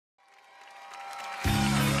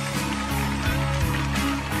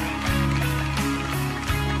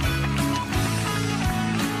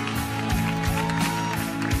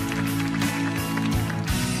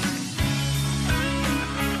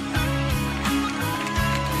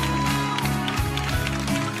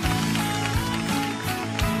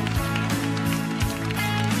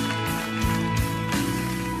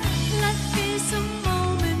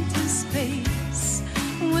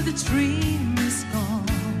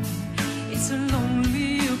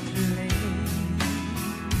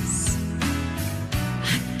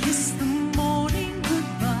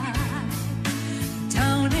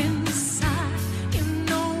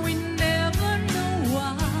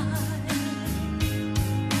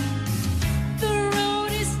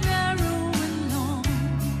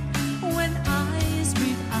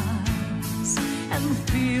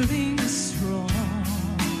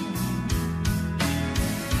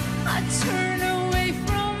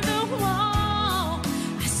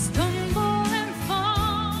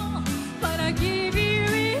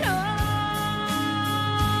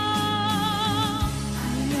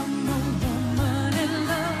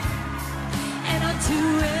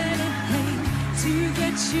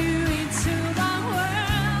you into the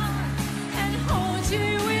world and hold you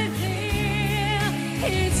within.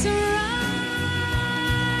 It's right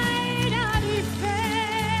out of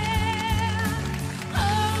fair,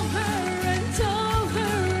 over and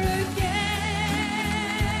over again.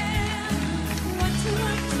 What do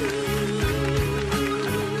I do?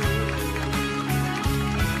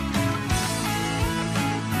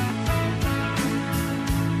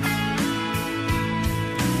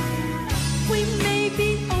 We may be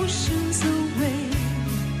oceans away.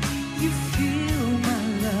 You feel my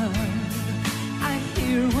love. I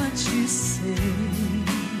hear what you say.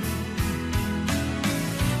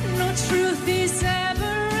 No truth is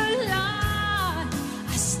ever a lie.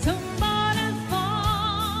 I stumble and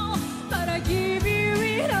fall, but I give you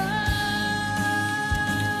it all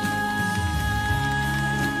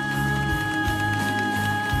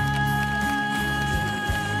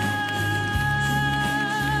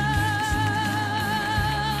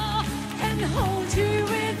and hold you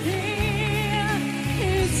within.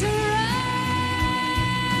 It's right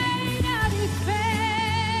out of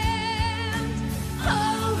fair,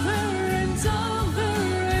 over and over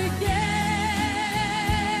again.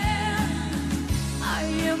 I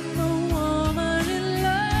am a woman in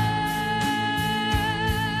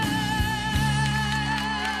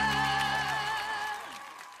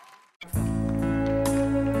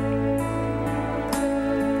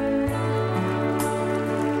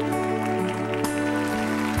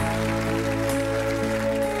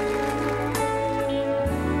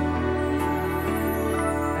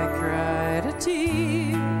I cried a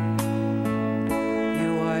tear, you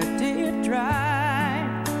wiped it dry.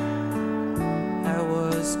 I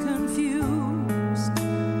was confused,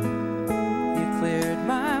 you cleared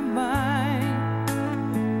my mind.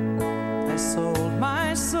 I sold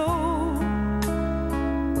my soul,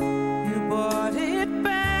 you bought it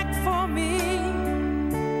back for me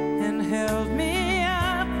and held me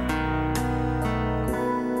up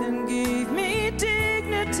and gave me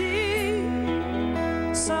dignity.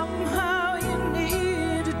 Somehow you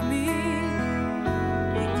needed me.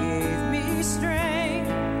 You gave me strength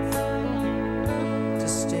to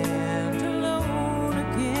stand alone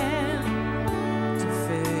again, to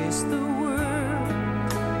face the world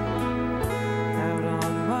out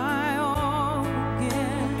on my own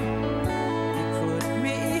again. You put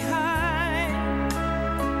me high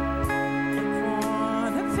upon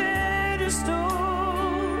a pedestal,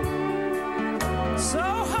 so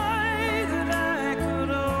high that I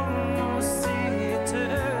could almost see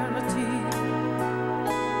eternity.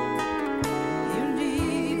 You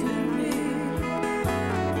needed me,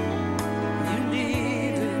 you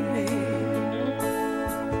needed me,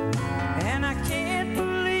 and I can't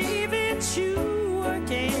believe it's you, I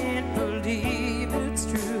can't believe it's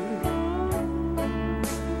true.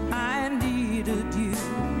 I needed you,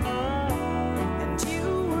 and you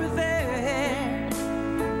were there.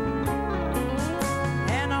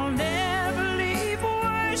 And I'll never leave.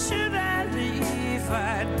 Why should I leave?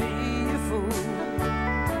 I'd be a fool.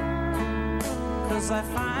 'Cause I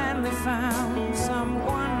finally found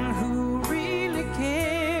someone who really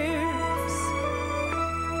cares.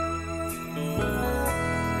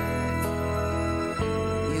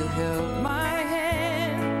 You held my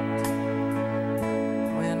hand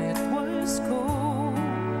when it was cold,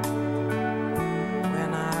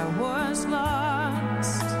 when I was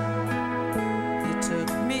lost. You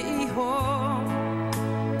took me home.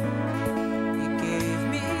 You gave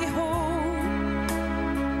me hope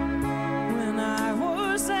when I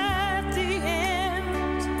was at the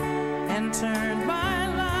end, and turned my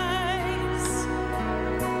lives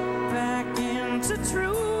back into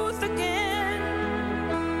truth again.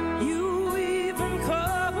 You even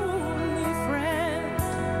called me friend.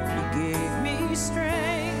 You gave me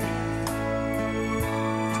strength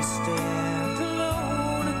to stand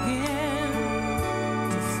alone again,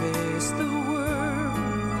 to face the world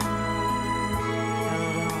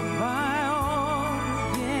out on my own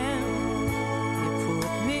again. You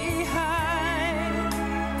put me high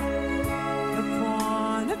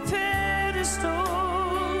upon a pedestal,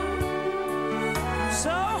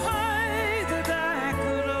 so high that I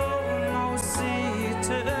could almost see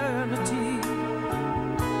eternity.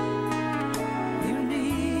 You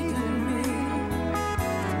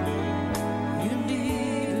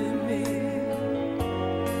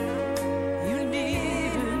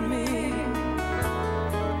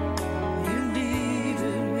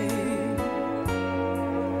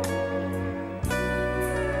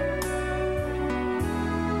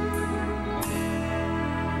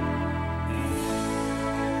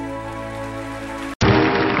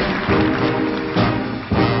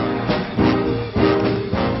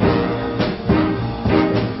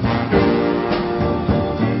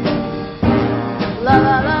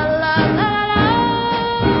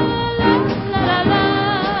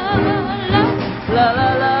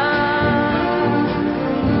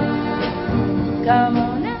Come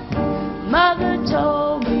on now. Mother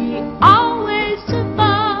told me always to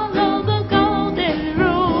follow the golden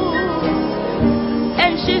rule,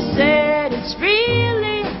 and she said it's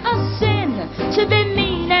really a sin to be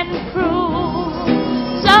mean and cruel.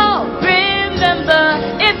 So remember,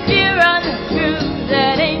 if you're untrue,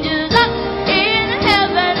 that angels up in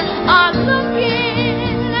heaven are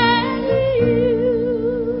looking at you.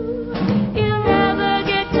 You'll never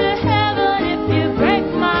get to heaven if you break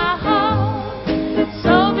my heart.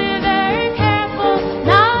 So be very careful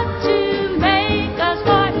not to make us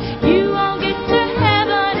part. You won't get to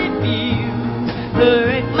heaven if you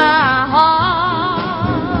break my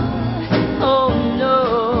heart. Oh no.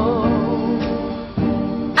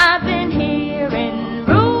 I've been hearing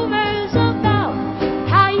rumors about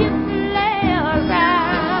how you play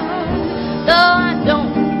around. Though I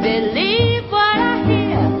don't believe what I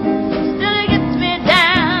hear, still it gets me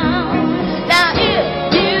down. Now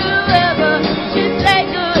if you ever should say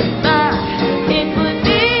goodbye, it would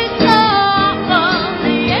be so awful.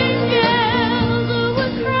 The angels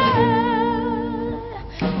would cry.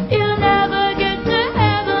 You'll never get to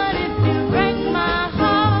heaven if you break my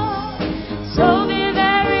heart. So be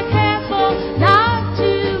very careful not to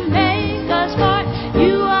make us part.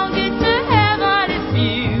 You won't get to heaven if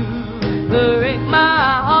you break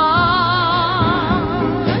my heart.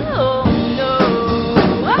 Oh no.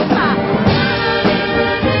 La, la, la,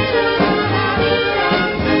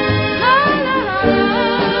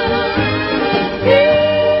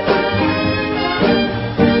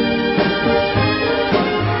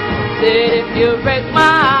 Said if you break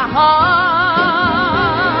my heart,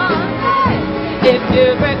 if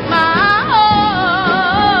you break my heart,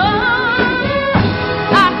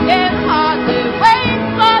 I can hardly wait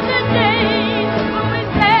for the day when we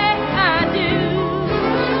say I do.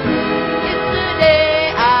 It's the day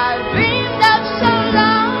I dreamed of so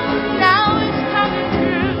long, now it's coming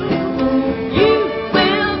true. You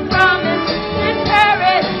will promise to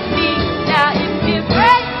carry me. Now if you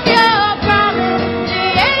break your promise, the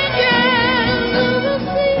angels will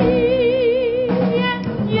see. Yeah,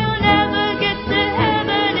 you'll never get to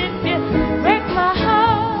heaven if you break my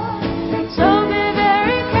heart. So be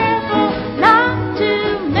very careful not to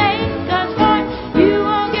make us part. You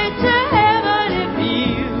won't get to heaven if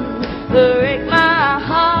you break my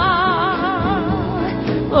heart.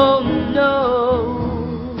 Oh no.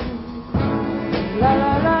 La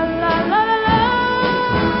la la la la la la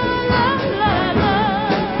la la la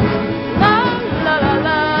la la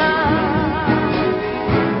la.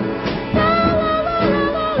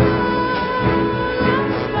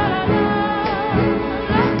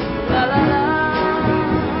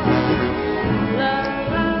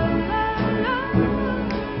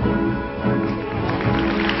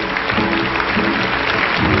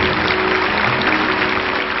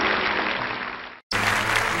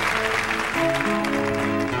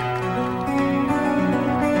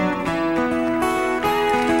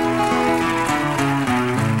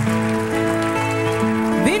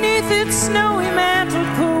 Beneath its snowy mantle,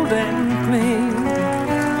 cold and clean,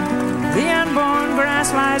 the unborn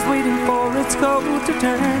grass lies waiting for its coat to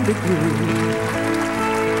turn to green.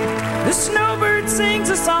 The snowbird sings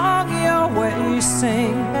a song he always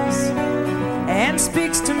sings, and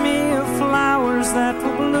speaks to me of flowers that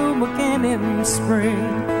will bloom again in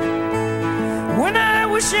spring. When I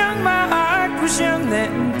was young, my heart was young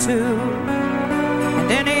then too,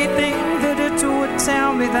 and anything that it would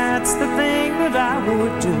tell me, that's the thing that I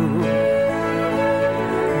would do.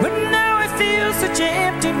 But now I feel such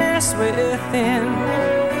emptiness within,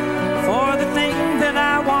 for the thing that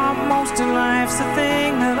I want most in life's the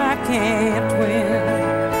thing that I can't win.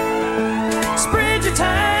 Spread your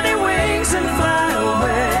tiny wings and fly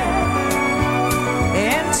away,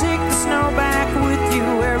 and take the snow back with you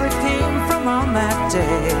where it came from on that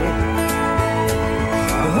day.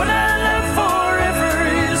 What I love forever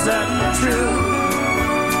is untrue,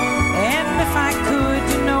 and if I could,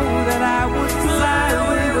 you know that I would fly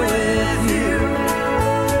away with you.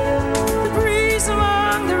 The breeze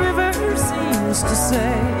along the river seems to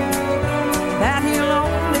say that he'll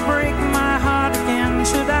only break my heart again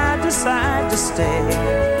should I decide to stay.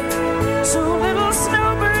 So little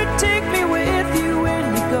snowbird, take me with you when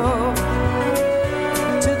you go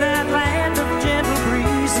to that land of gentle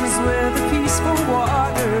breezes where the peaceful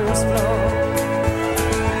waters flow.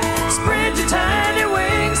 Spread your tiny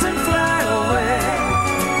wings and fly away,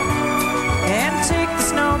 and take the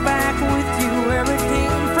snow back with you where it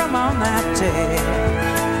came from on that day.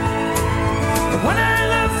 What I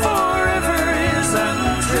love forever is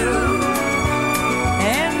untrue,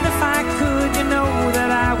 and if I could, you know that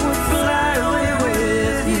I would fly away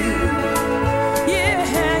with you.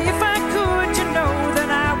 Yeah, if I could, you know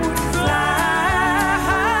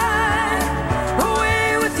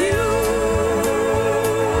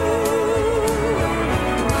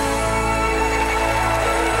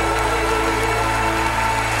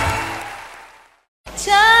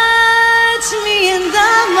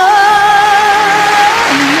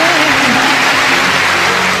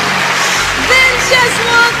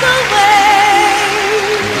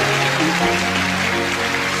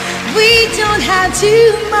have tomorrow,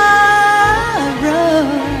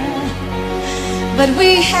 but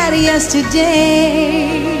we had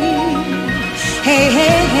yesterday. Hey,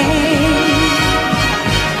 hey, hey.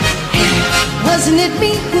 Wasn't it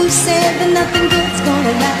me who said that nothing good's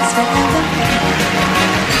gonna last forever?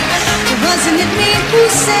 Wasn't it me who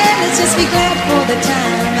said let's just be glad for the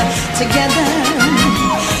time together?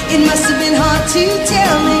 It must have been hard to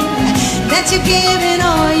tell me that you're giving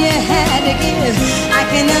all you had to give. I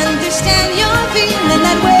can understand your feeling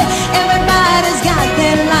that way. Everybody's got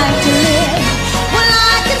their life to live. Well,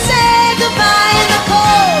 I can say goodbye in the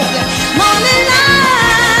cold morning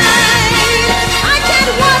light. I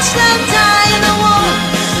can't watch them die in the warm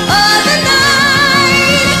of the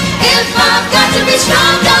night. If I've got to be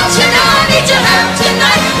strong, don't you know I need your help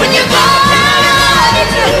tonight? When you're gone,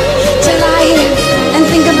 to lie here and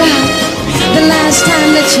think about the last time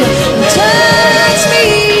that you touched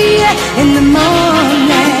me in the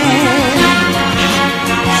morning.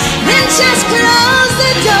 Then just close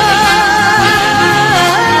the door.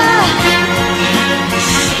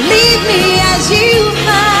 Leave me as you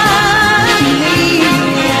found me,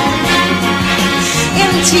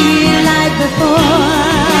 empty like before.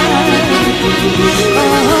 Oh,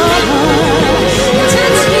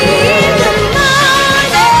 touch me in the morning.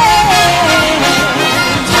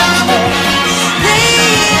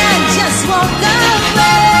 Then just walk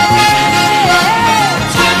away.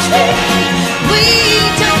 Touch me. We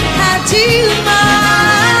don't have tomorrow.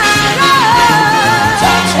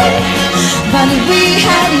 Touch me. But we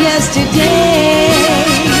had yesterday.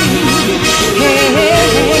 Hey, hey,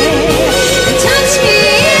 hey. Touch me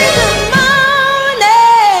in the morning.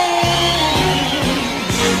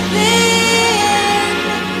 Then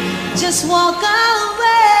just walk away.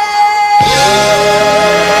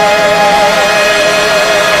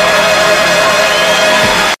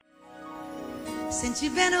 Since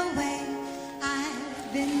you've been away,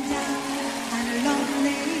 I've been down and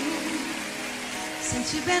lonely. Since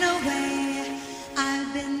you've been away,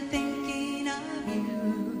 I've been thinking of you,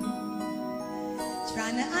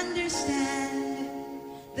 trying to understand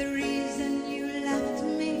the reason you left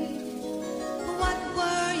me. What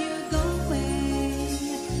were you going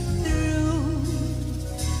through?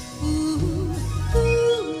 Ooh,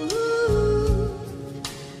 ooh, ooh.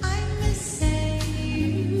 I'm missing you.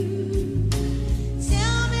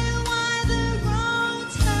 Tell me why the road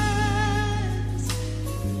turns.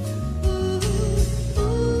 Ooh,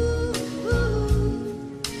 ooh, ooh.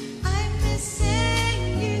 I'm missing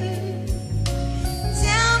you.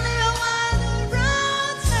 Tell me why the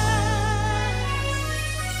road turns.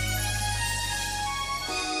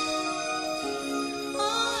 Oh,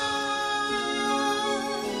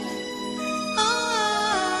 oh, oh.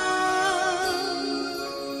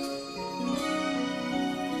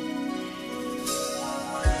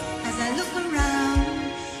 As I look around,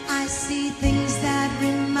 I see things that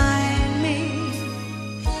remind me.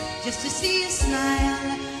 Just to see a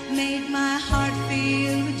smile made my heart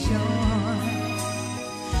feel joy.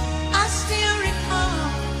 I still recall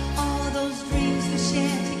all those dreams we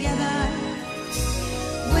shared together.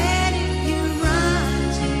 Where did you run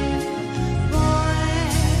to, boy?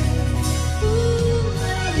 Ooh,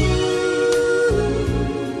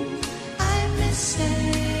 I'm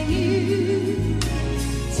missing you.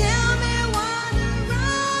 Tell me why the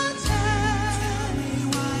road turns. Tell me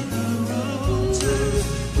why the road turns.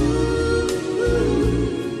 Ooh,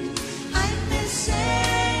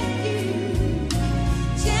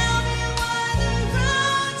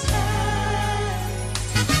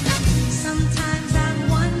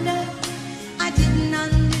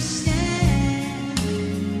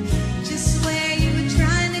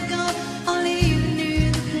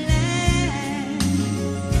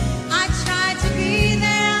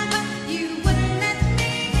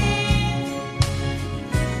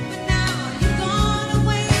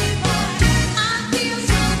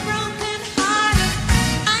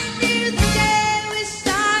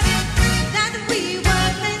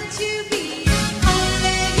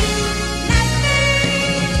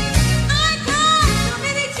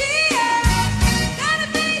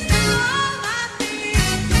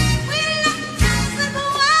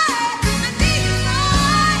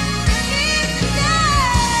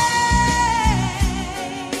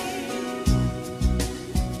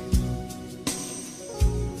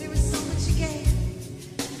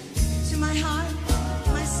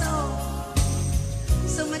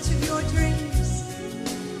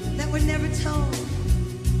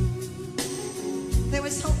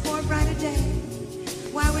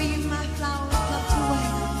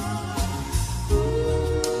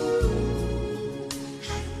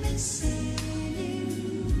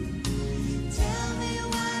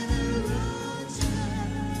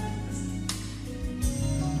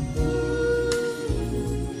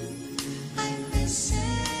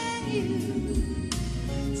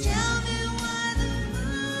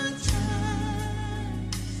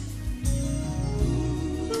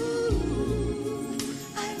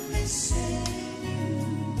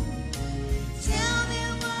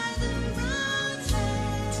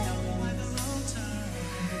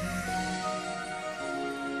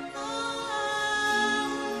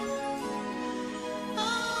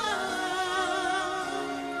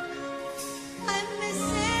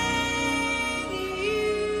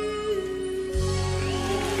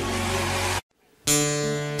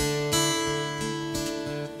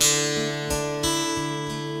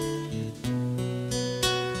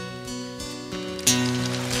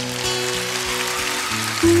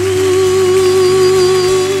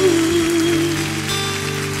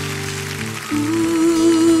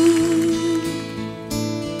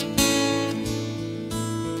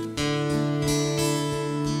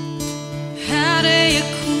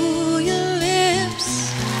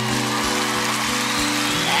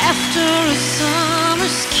 a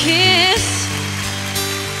summer's kiss?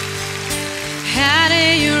 How do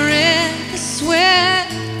you really sweat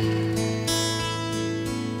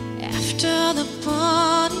after the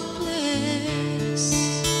party bliss?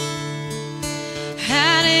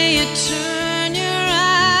 How do you turn your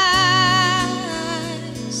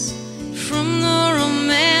eyes from the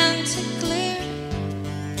romantic glare?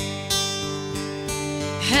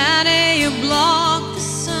 How do you block the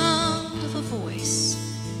sound of a voice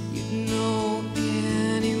you'd know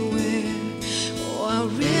anywhere? Oh, I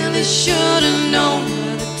really should have known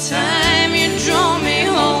by the time you drove me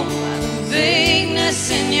home, by the vagueness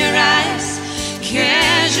in your eyes,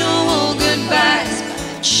 casual goodbyes, by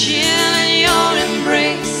the chill in your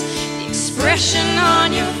embrace, the expression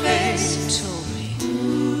on your face. You told me,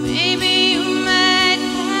 maybe you might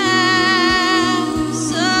have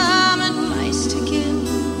some advice to give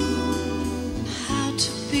on how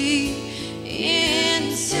to be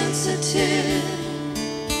insensitive.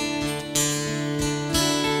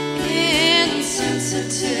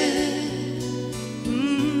 Insensitive.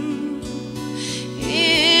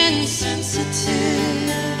 Insensitive.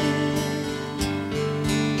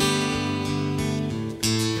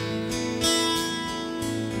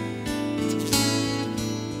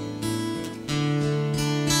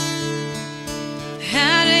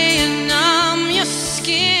 How do you numb your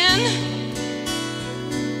skin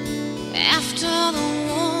after the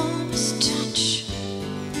warmest touch?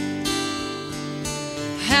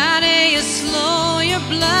 How do you slow your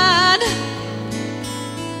blood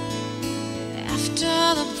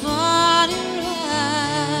after the body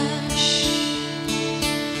rush?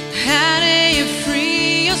 How do you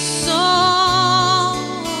free your soul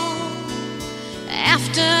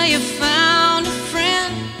after you found a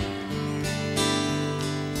friend?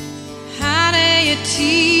 How do you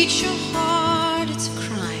teach your heart it's a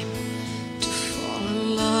crime to fall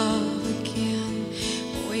in love again?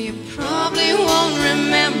 Well, you probably won't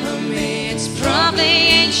remember me, it's probably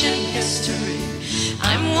ancient history.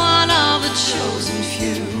 I'm one of the chosen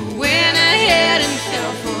few, went ahead and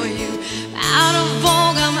fell for you. Out of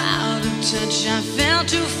vogue, I'm out of touch. I fell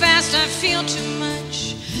too fast, I feel too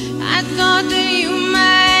much. I thought that you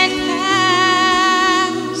might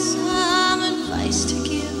have some advice to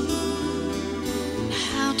give on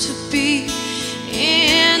how to be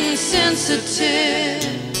insensitive.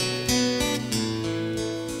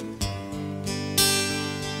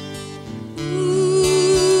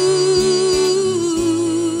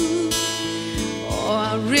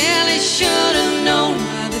 Should have known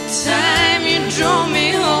by the time you drove me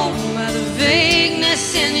home, by the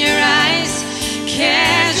vagueness in your eyes,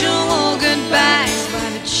 casual goodbyes, by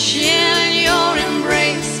the chill in your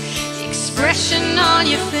embrace, the expression on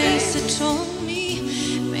your face that told me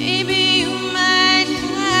maybe you might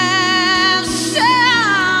have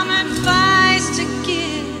some advice to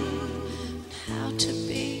give on how to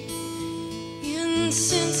be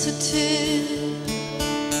insensitive.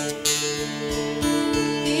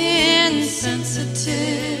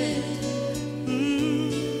 Insensitive.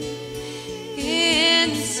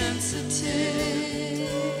 Insensitive.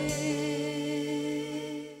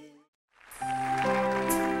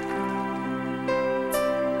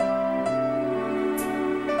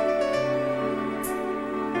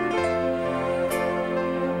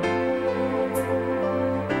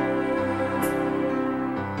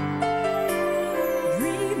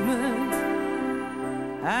 Dreaming,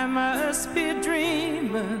 I must be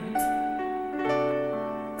dreaming.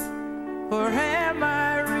 Or am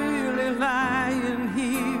I really lying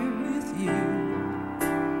here with you?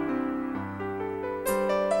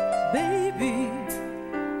 Baby,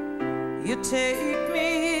 you take me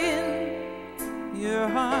in your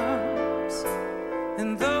arms,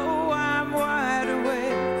 and though I'm wide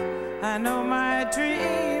awake, I know my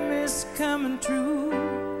dream is coming true.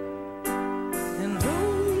 And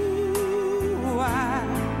oh, I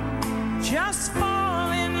just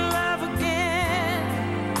fall in love again.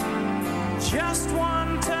 Just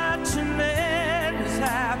one touch and then it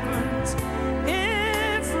happens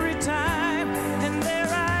every time, and there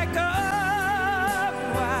I go.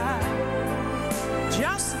 I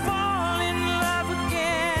just fall in love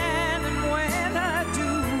again, and when I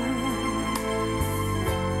do,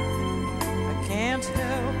 I can't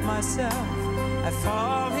help myself, I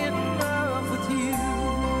fall in love with you.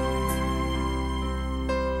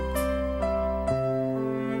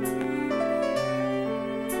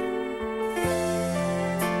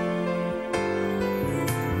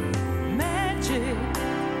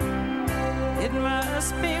 It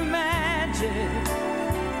must be magic,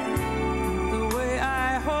 the way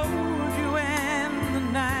I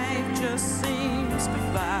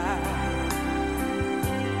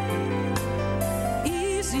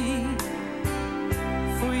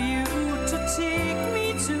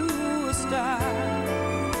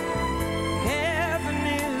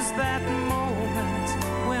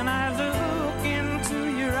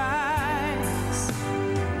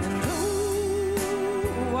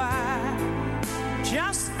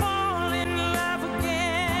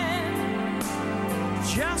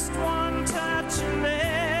Just one touch and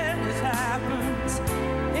then it happens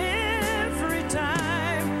every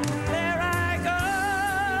time. There I go,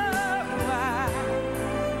 I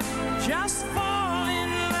just fall in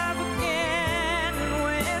love again. And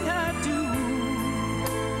when I do,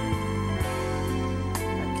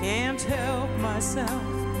 I can't help myself,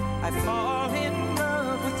 I fall in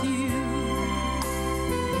love with you.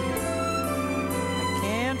 I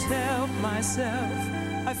can't help myself,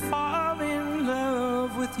 I fall in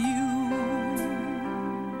love with you.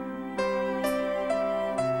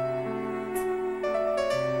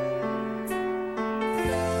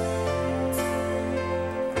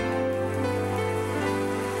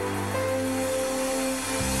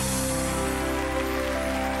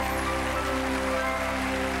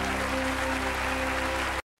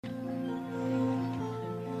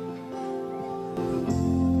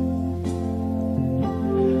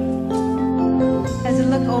 As I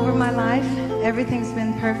look over my life, everything's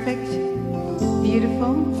been perfect,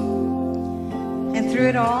 beautiful. And through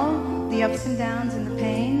it all, the ups and downs and the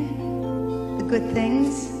pain, the good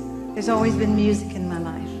things, there's always been music in my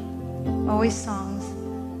life. Always songs.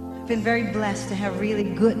 I've been very blessed to have really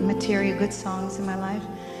good material, good songs in my life.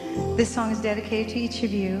 This song is dedicated to each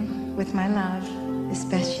of you with my love, this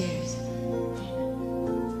best years.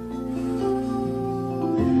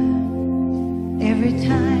 Every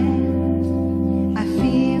time I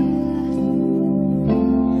feel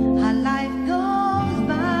how life goes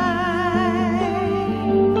by,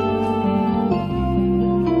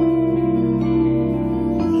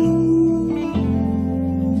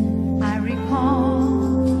 I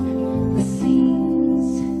recall the scenes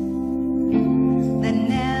that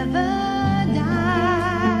never die.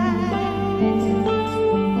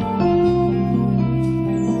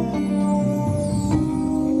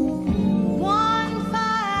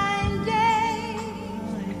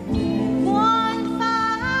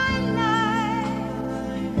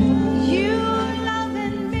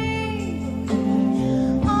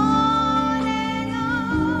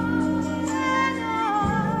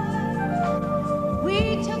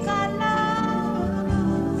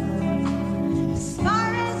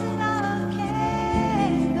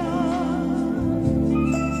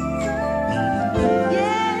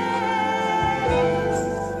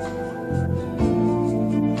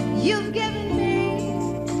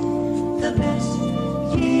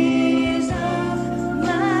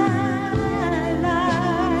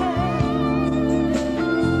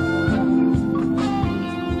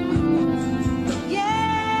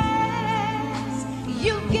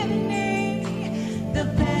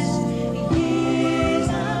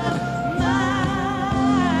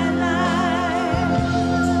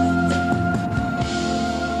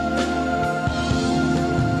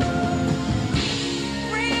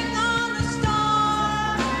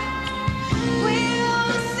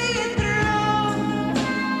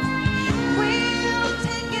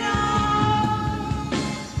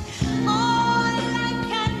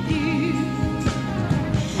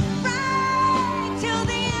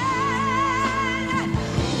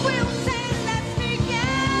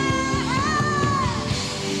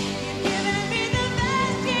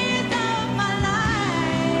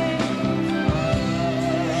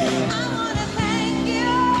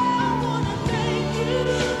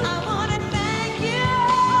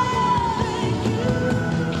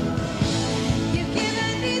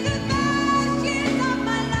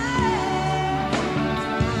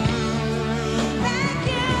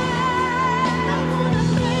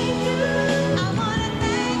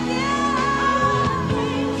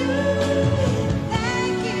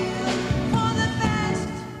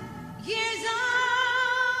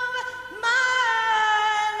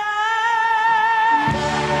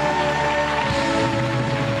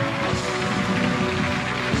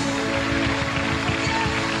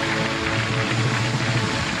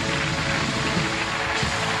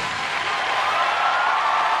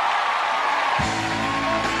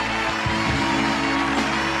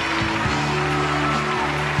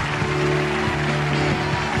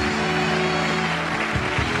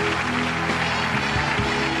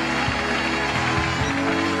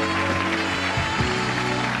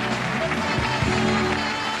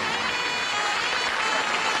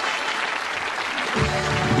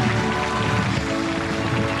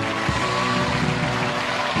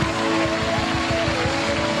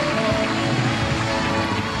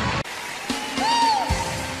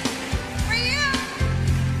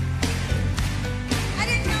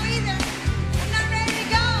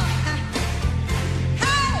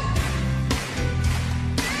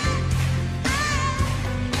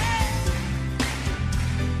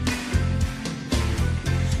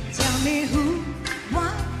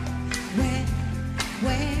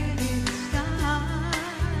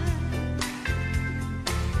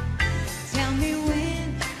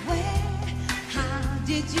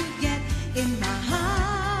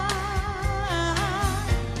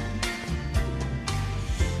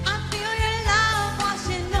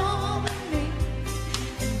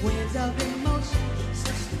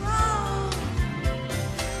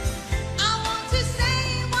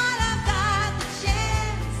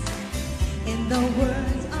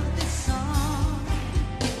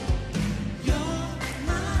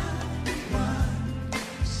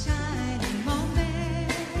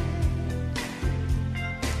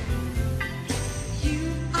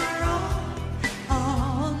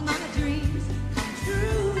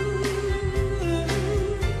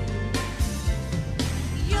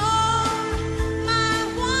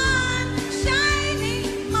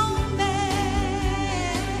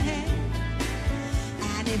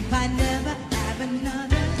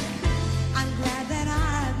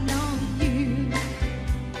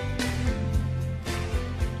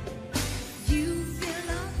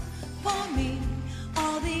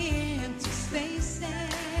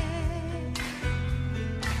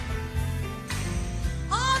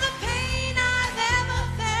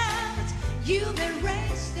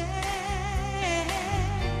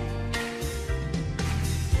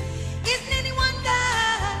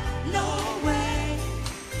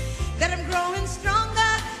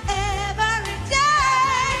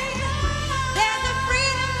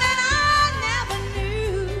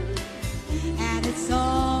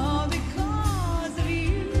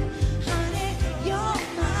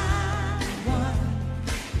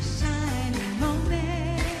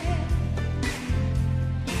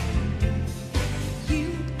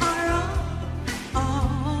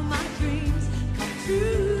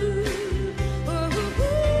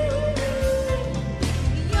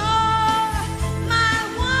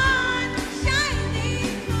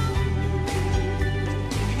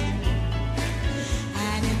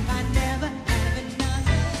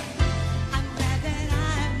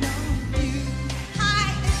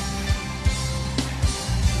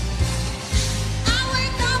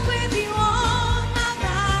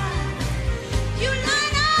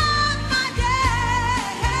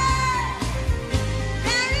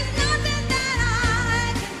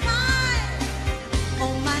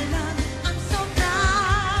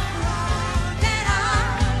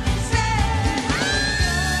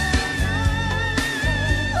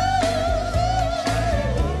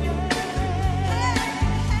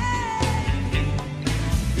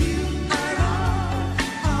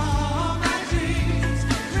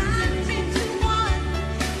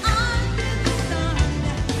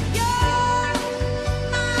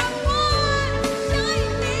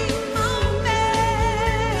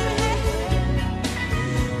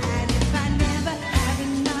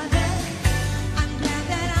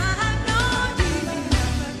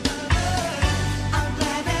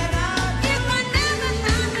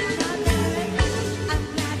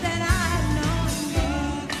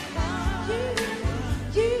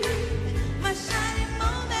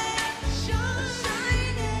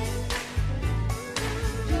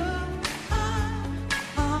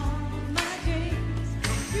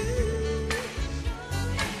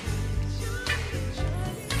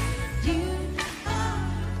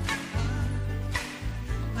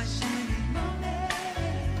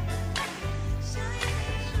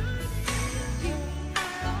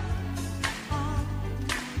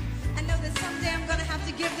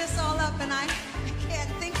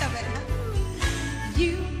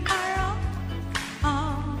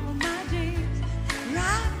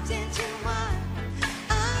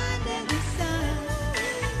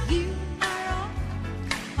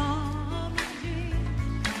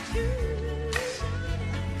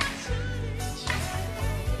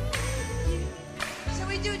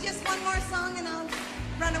 do just one more song and I'll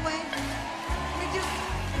run away?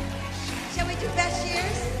 Shall we do Best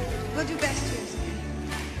Years? We'll do Best Years.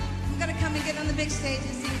 I'm gonna come and get on the big stage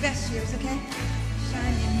and sing Best Years, okay?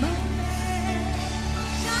 Shiny moment,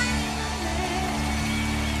 shiny moment.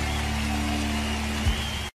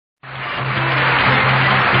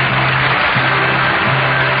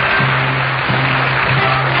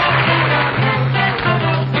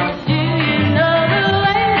 Do you know the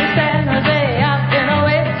way to San Jose? I've been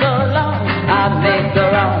away so long, I've made so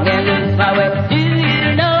wrong and lose my way. Do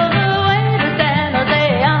you know the way to San Jose?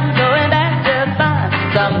 I'm going back to find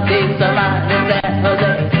some peace of mind in San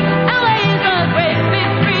Jose. LA's a great big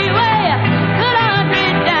freeway. Could I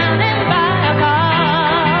reach down and buy a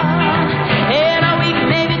car? In a week,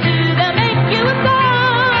 maybe two, they'll make you a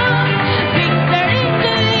star. Quick 32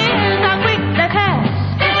 years, how quick they pass.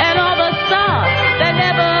 And all the stars that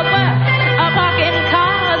never were are parking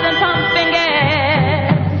cars and pumping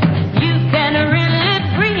gas. You can really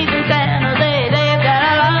breathe in San Jose. They've got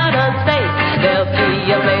a lot of space. There'll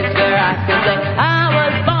be a place where I can say I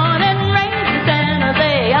was born and raised in San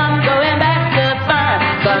Jose. I'm going back to find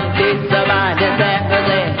some peace of mind in San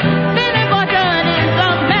Jose. Baby, fortune is a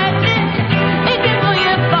magnet. It can pull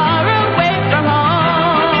you far away from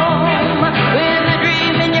home. With a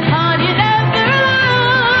dream in your heart, you're never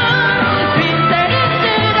alone. Dreams turn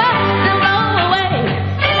into dust and blow away.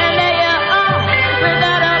 And there you are,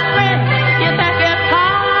 without a friend. You pack your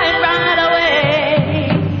car and ride away.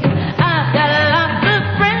 I've got lots of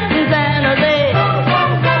friends in San Jose.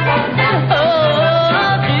 Oh,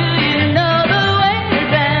 do you know the way to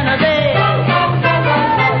San Jose?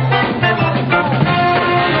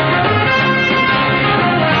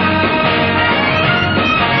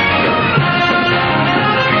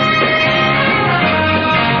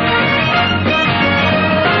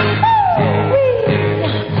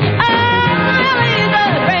 LA's a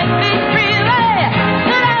great big freeway.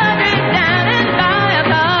 Could I reach down and buy a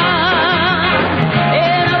car?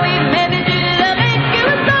 In a week, maybe two, they'll make you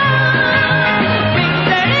a star. Quick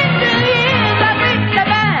 32 years, how quick they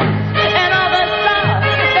pass. And all the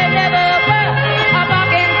stars that never were are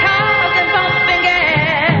parking cars and pumping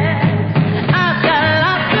gas. I've got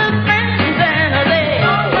lots of friends in San Jose.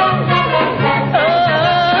 Oh,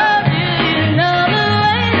 do you know the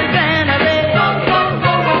way to San Jose?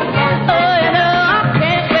 Oh, you know I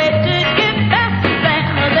can't wait to get back to San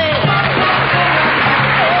Jose.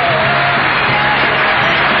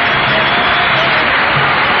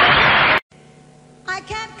 I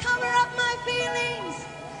can't cover up my feelings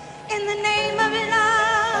in the name of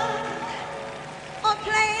love or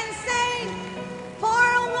playing safe. For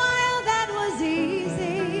a while that was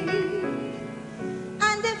easy.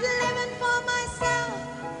 And if living for myself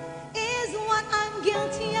is what I'm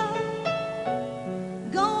guilty of,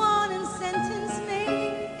 go on and sentence me.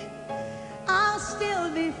 I'll still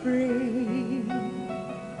be free.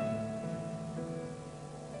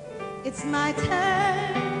 It's my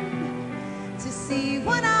turn to see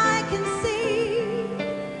what I can see.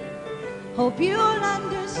 Hope you'll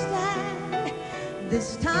understand.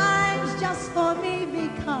 This time's just for me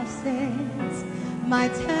because it's my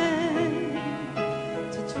turn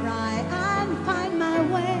to try and find my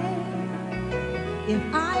way. If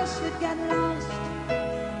I should get lost,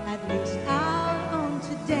 at least out on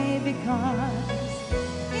today because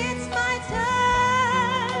it's my turn.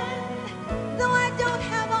 Though I don't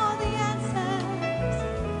have all the answers,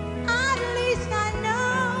 at least I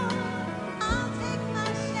know I'll take my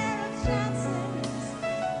share of chances.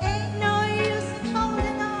 Ain't no use in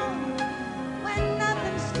holding on when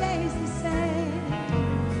nothing stays the same.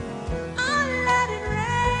 I'll let it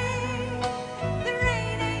rain. The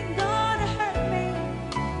rain ain't gonna hurt me.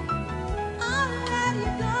 I'll let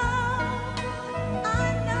you go. I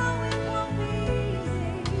know it won't be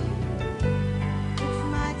easy. It's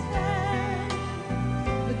my turn,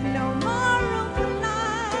 with no more room for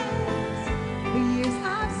lies. For years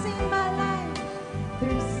I've seen my life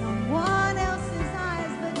through someone else's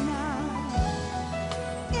eyes, but now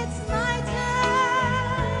it's my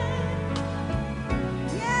turn.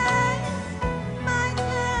 Yes, my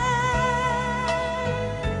turn.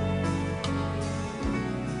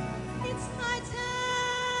 It's my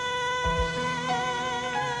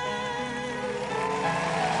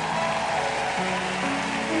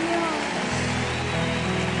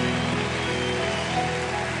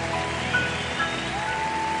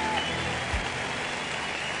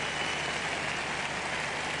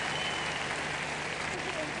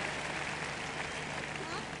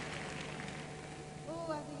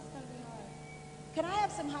Oh, I think it's gonna be hard. Can I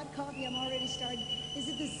have some hot coffee? I'm already starting. Is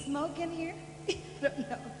it the smoke in here? I don't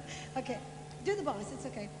know. Okay, do the boss. It's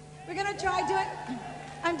okay. We're gonna try do it.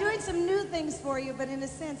 I'm doing some new things for you, but in a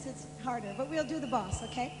sense it's harder. But we'll do the boss,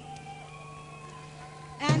 okay?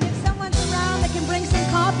 And if someone's around that can bring some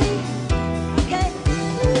coffee, okay?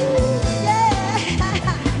 Yeah!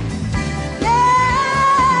 Yeah!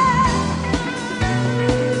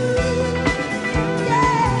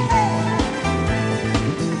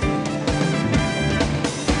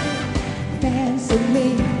 Fancy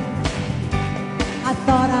me, I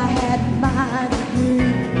thought I had my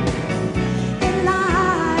degree in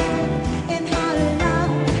life, in how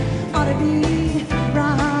love ought to be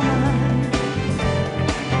run.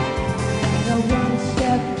 A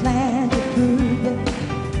one-step plan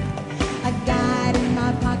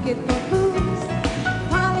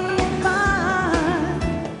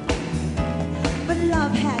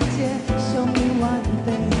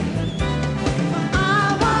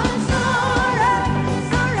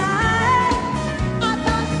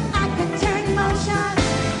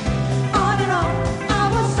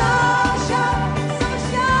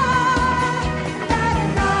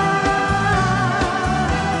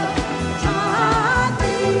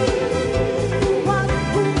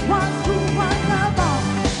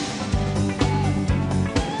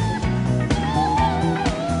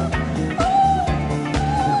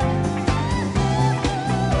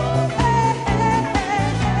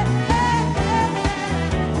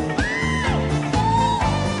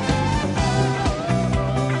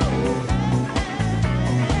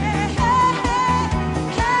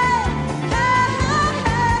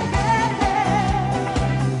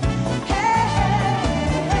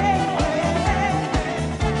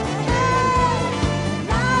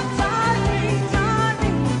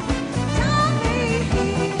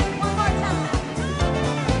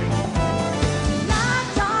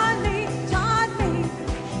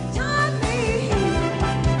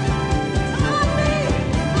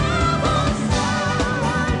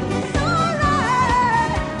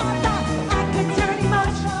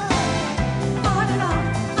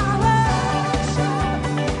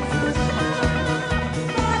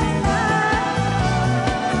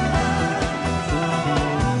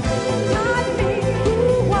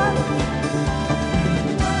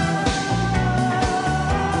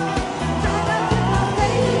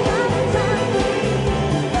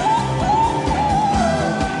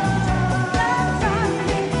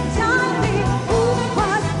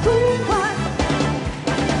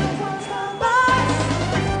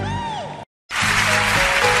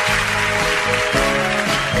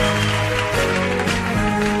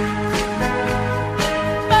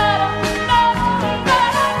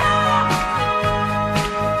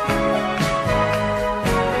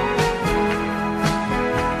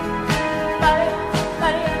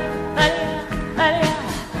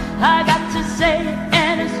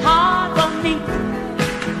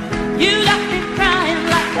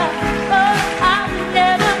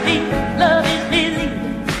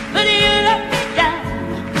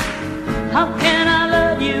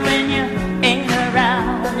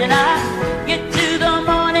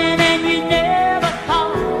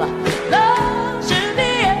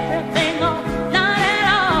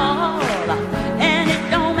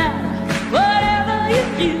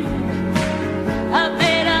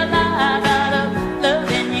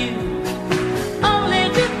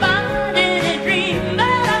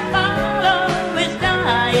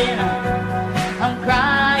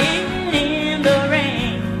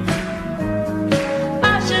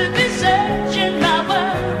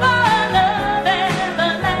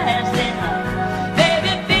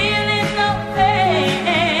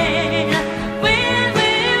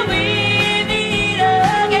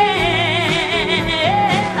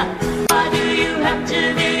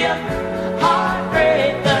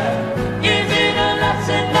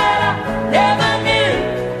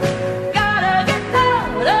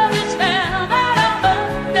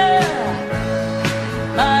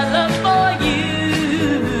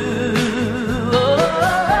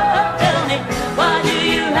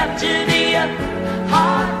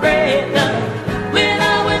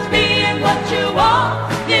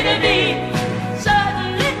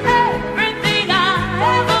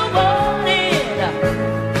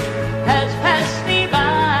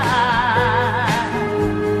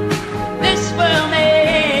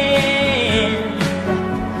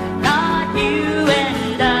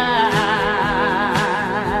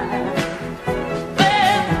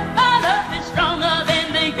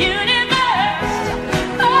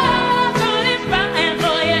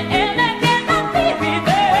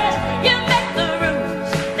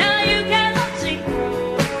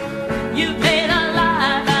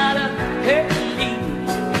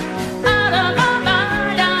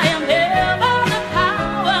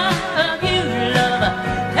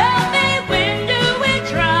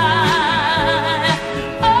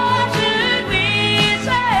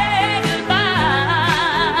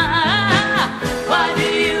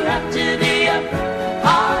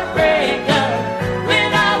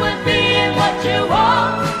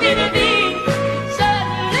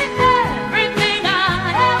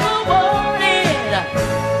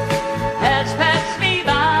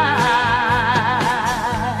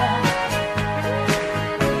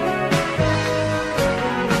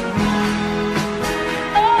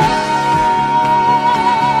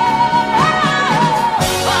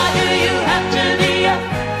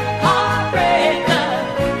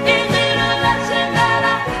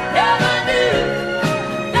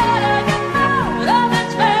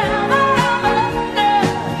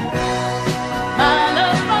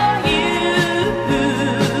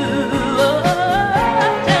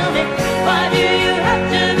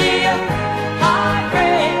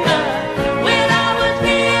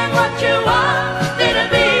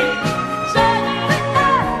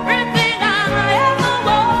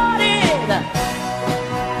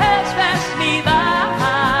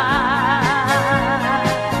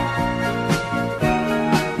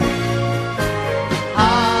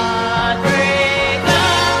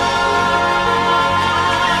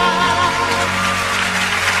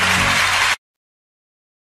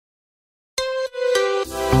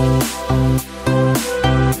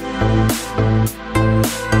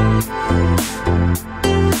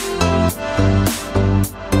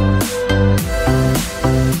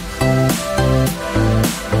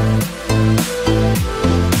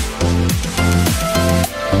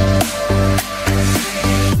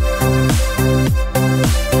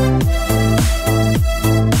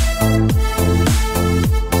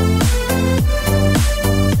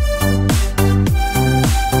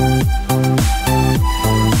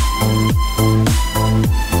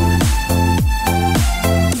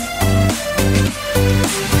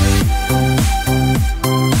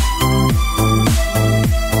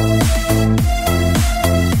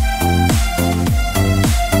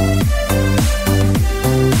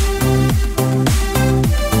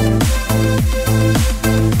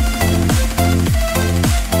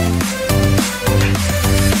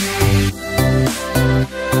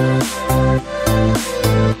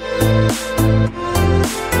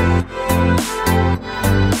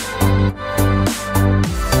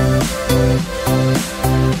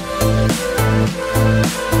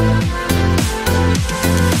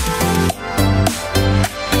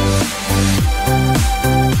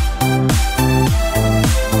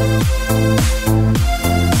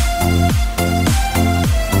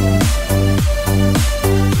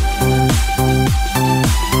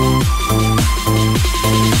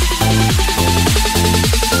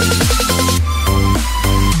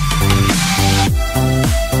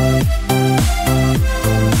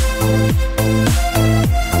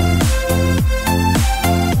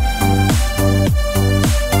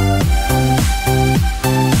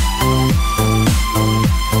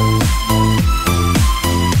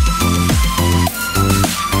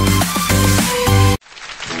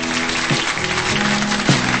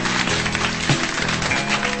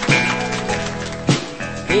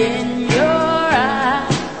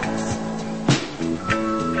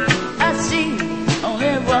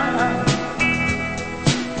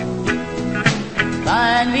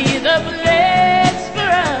find me the place for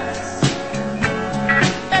us.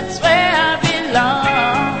 That's where I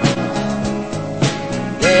belong.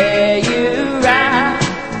 There you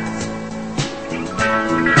rise,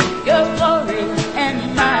 your glory and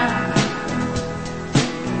mine.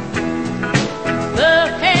 The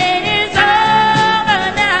pain is over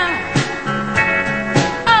now.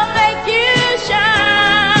 I'll make you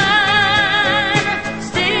shine.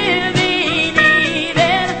 Still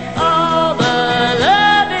believing all the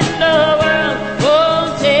love in the world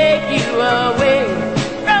won't take you away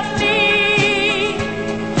from me.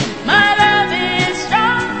 My love is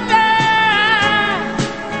stronger,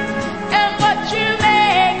 and what you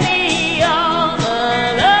make me, all the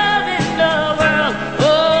love in the world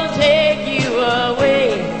won't take you away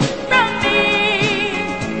from me.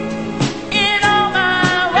 In all my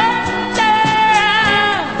wonder,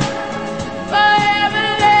 forever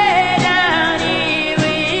lay down here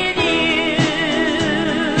with you.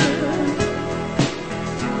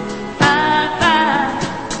 I find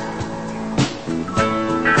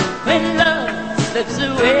when love slips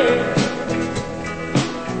away,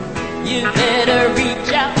 you better reach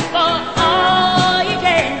out for all you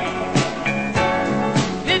can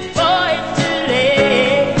before it's too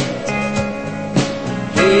late.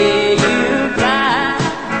 Hear you cry,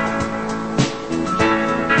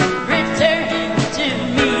 returning to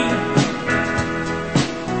me.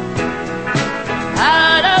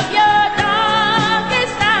 Out of your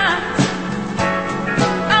darkest night,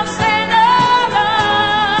 I'll stand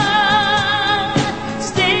alone,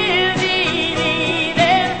 still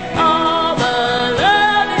believing all the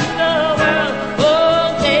love in the world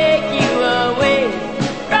won't take you away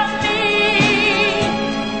from me.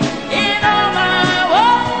 In all my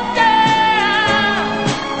wonder,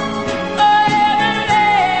 forever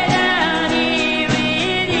lay down here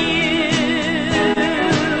with you.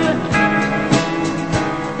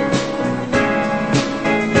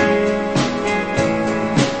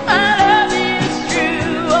 My love is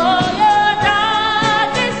true, all your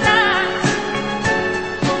darkest nights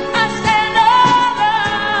I stand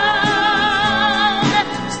alone,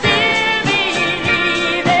 still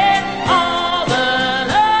believing all the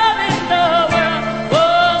love in the world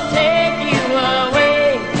won't take you away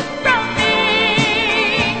from me.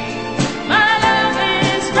 My love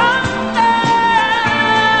is stronger,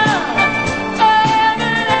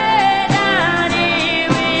 forever lay down here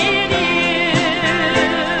with you.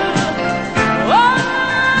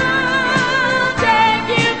 Won't take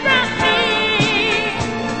you from me.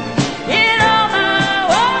 In all my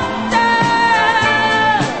wonder,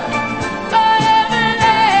 forever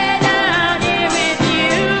lay down here with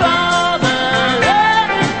you. All the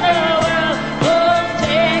love in the world won't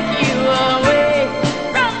take you away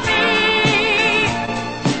from me.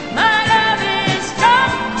 My love is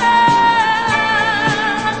stronger,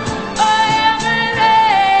 forever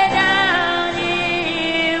lay down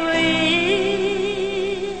here with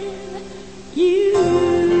you.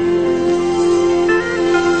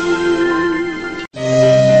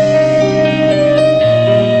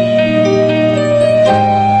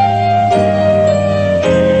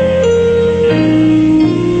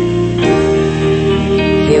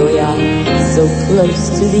 Here we are, so close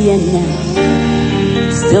to the end now,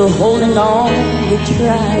 still holding on to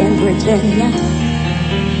try and pretend now,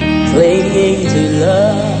 clinging to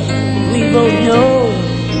love we both know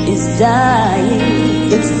is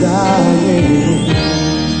dying. It's dying.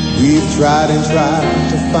 We've tried and tried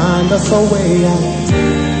to find us a way out,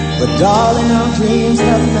 but darling, our dreams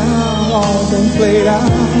have now all been played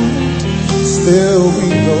out. Still we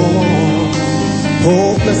go on,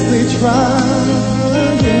 hopelessly trying.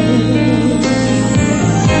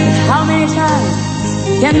 How many times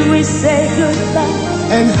can we say goodbye?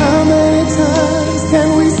 And how many times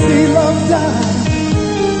can we see love die?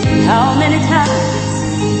 How many times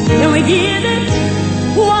can we give it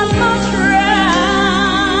one more try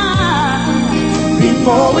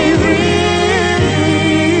Before we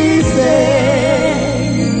really say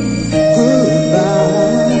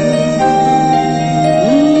goodbye.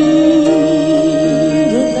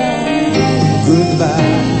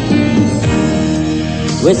 Goodbye.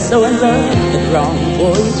 We're so in love and wrong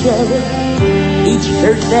for each other. Each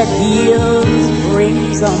hurt that heals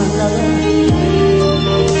brings on another.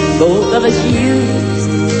 Both of us used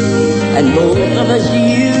and both of us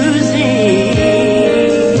using.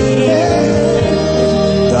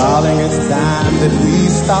 Darling, it's time that we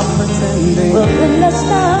stop pretending. Well, then let's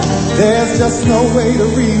stop. There's just no way to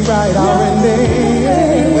rewrite our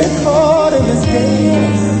ending. We're caught in this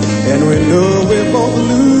game, and we know we're both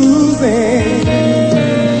losing.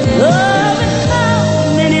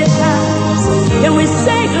 How many times can we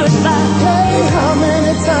say goodbye? Hey, how many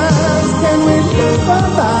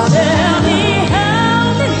Tell me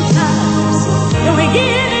how many times can we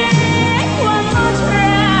give it one more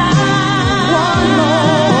try? One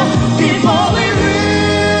more Before we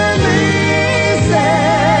really say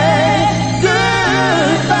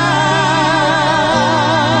goodbye.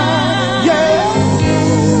 yeah.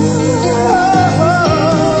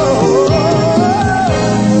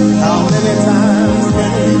 How many times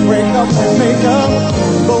can we break up and make up?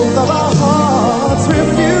 Both of our hearts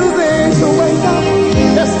refusing to wake up.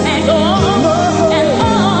 Just hang on and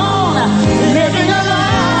on, living a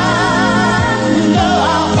lie. You know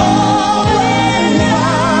I'll always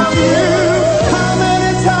love you. How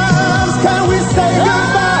many times can we say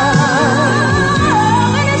goodbye? How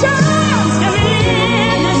many times can we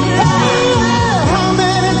live this life? How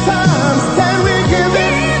many times can we give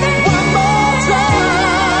it one more try?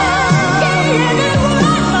 Give it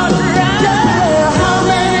one more try. Yeah, how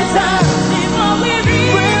many times Before we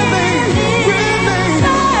really say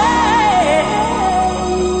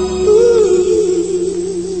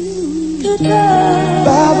goodbye.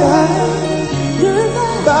 bye-bye,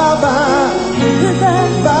 Goodbye. bye-bye,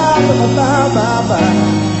 Goodbye. bye-bye,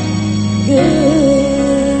 bye-bye.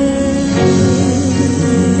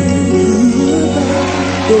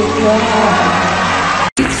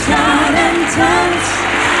 Reach out and touch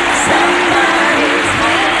somebody's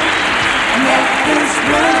hand. Make this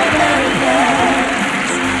world better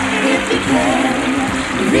place if you can.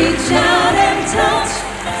 Reach out and touch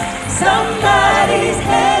somebody's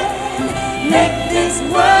hand. Make this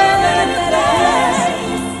world better place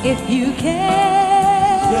if you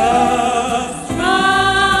can.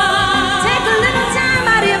 Take a little time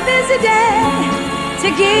out of your busy day to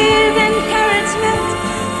give encouragement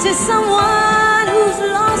to someone who's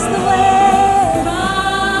lost the way.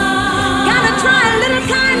 Gotta try a little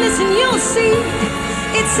kindness and you'll see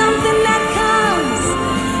it's something that comes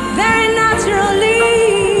very naturally.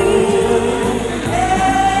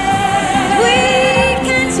 We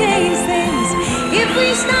can change things if we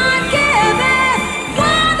start giving.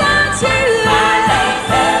 Why don't you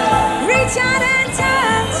reach out and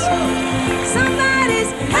touch somebody's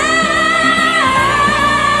hand?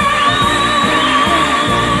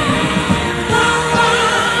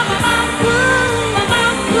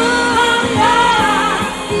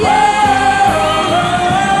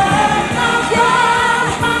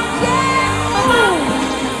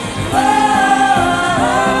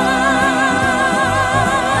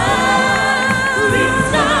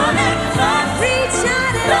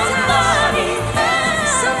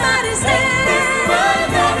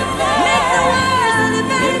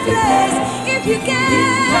 If you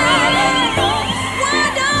can,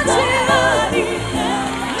 why don't you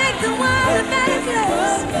make the world a better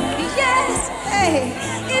place? Yes, hey,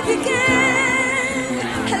 if you can.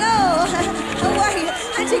 Hello, how are you?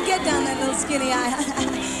 How'd you get down that little skinny aisle?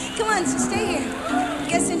 Come on, stay here. I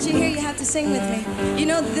guess since you're here, you have to sing with me. You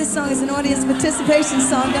know that this song is an audience participation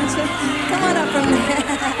song, don't you? Come on up from there.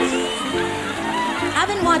 I've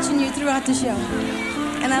been watching you throughout the show,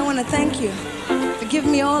 and I want to thank you for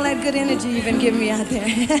giving me all that good energy you've been giving me out there.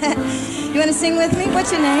 You want to sing with me?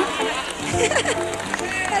 What's your name?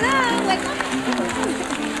 Hello.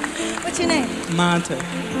 What's your name? Monte.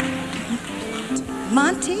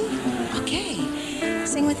 Monty? Okay.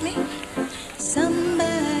 Sing with me.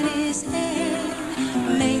 Somebody said,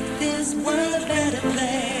 make this world a better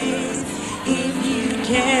place. If you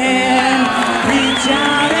can, reach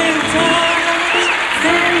out and touch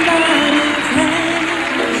somebody's hand.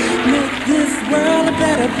 Make this world a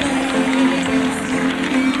better place.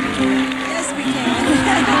 Yes, we can.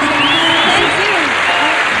 Thank you.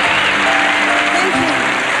 Thank you.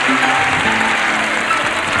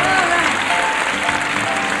 All right.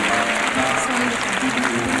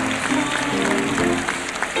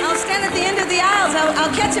 I'll stand at the end of the aisles.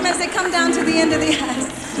 I'll catch them as they come down to the end of the aisles.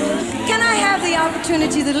 Can I have the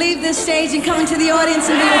opportunity to leave this stage and come into the audience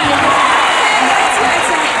and be with you? Okay,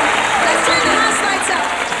 lights up. Let's turn the house lights up.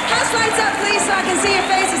 House lights up, please, so I can see your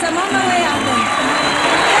faces. I'm on my way out there.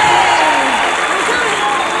 Hey, I'm coming.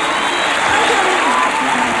 I'm coming.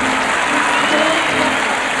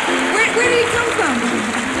 Where do you come from?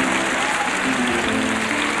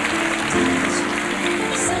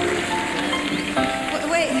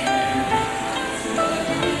 Wait.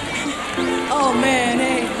 Oh, man,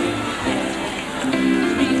 hey.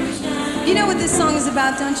 You know what this song is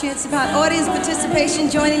about, don't you? It's about audience participation,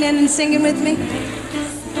 joining in and singing with me.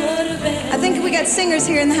 I think we got singers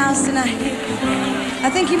here in the house tonight. I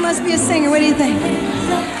think he must be a singer. What do you think?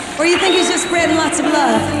 Or you think he's just spreading lots of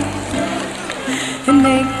love? And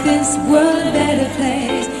make this world a better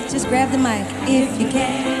place. Just grab the mic if you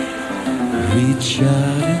can. Reach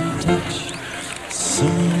out and touch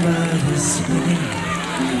Somebody's singing,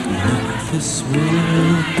 make this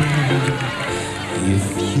world better if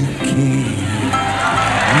you can.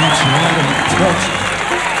 Reach out and touch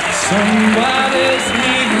somebody's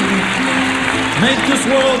hand, make this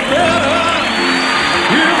world better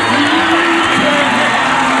if you can.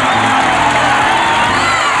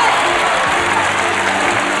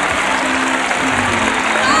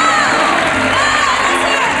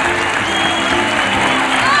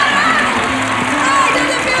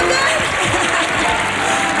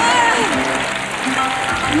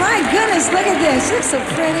 My goodness, look at this. You look so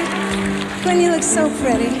pretty. Quinn, you look so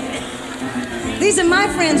pretty. These are my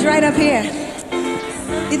friends right up here.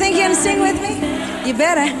 You think you're gonna sing with me? You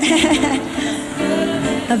better.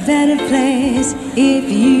 A better place if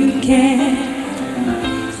you can.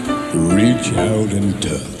 Reach out and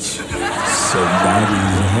touch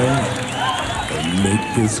somebody's hand and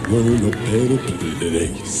make this world a better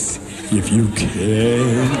place if you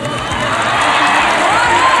can.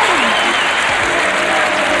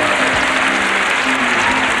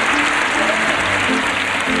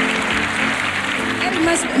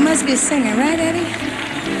 Must be a singer, right, Eddie?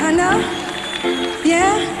 I know?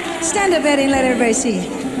 Yeah? Stand up, Eddie, and let everybody see you.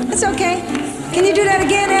 It's okay. Can you do that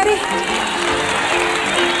again, Eddie?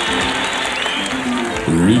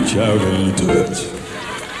 Reach out and touch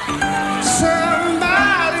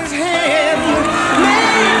Somebody's hand,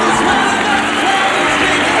 make this world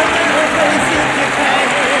a place if you can.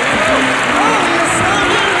 Oh, you're so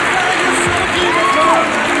beautiful,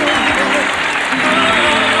 you're so beautiful.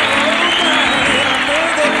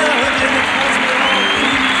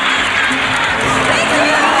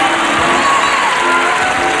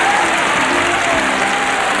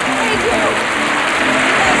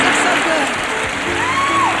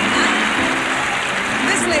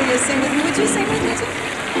 Sing with me. Would you sing with me too?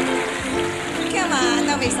 Come on,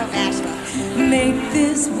 don't be so bashful. Make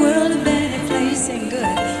this world a better place and good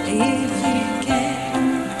if you can.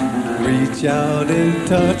 reach out and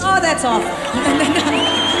touch. Oh, that's awful. No,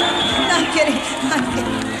 I'm kidding. I'm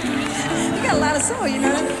kidding. You got a lot of soul, you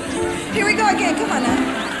know that? Here we go again. Come on now.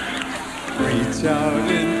 Reach out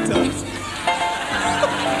and touch.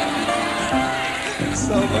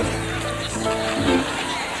 So much.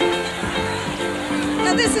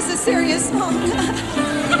 Now this is a serious song.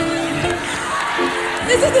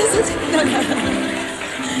 This is no.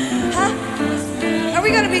 Huh? Are we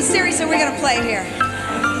gonna be serious or are we gonna play here?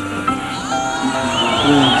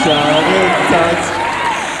 Reach out and touch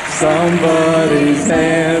somebody's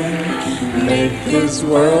hand. Make this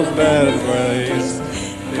world a better place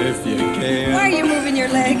if you can. Why are you moving your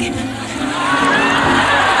leg?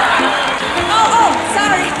 Oh,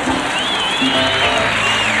 sorry.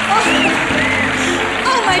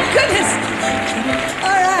 Oh my goodness.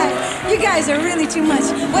 All right, you guys are really too much.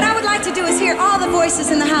 What I would like to do is hear all the voices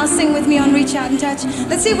in the house sing with me on Reach Out and Touch.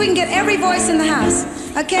 Let's see if we can get every voice in the house.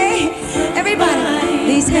 Okay? Everybody,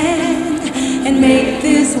 these hands and make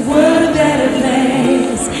this world a better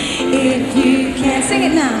place. If you can sing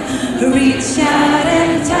it now. Reach out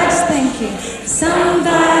and touch, thank you,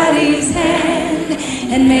 somebody's hand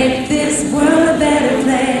and make this world a better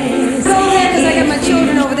place. Go there, because I got my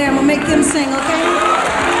children over there. I'm going to make them sing, okay?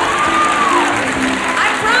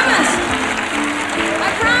 I promise.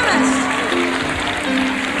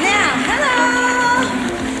 Now, hello.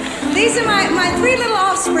 These are my three little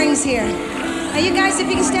offsprings here. Now, you guys, if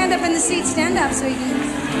you can stand up in the seat, stand up so you can...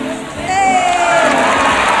 Hey!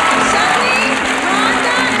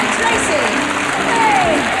 Tracy.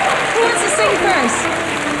 Hey, who wants to sing first?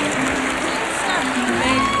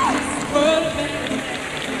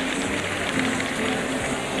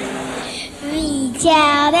 Reach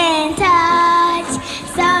out and touch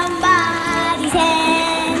somebody's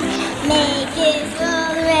hand. Make this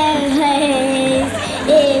world a better place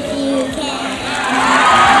if you can.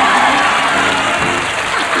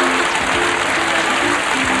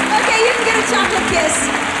 Okay, you can get a chocolate kiss.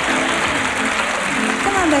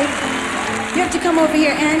 Babe. You have to come over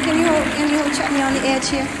here. Ann, can you hold Chutney on the edge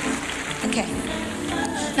here? Okay.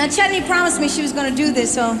 Now, Chutney promised me she was going to do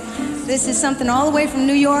this, so this is something all the way from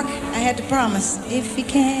New York. I had to promise. If you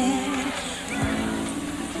can,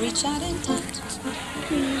 reach out and touch.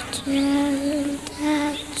 Reach out and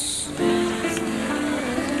touch.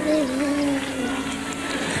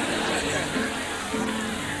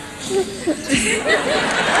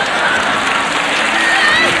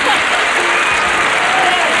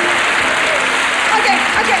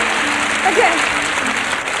 Okay.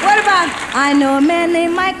 What about, I know a man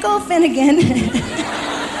named Michael Finnegan.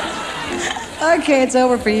 Okay, it's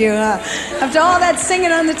over for you, huh? After all that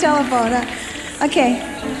singing on the telephone, huh? Okay.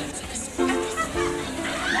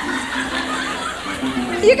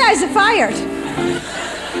 You guys are fired.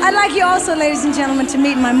 I'd like you also, ladies and gentlemen, to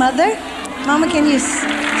meet my mother. Mama, can you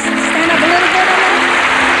stand up a little bit on that?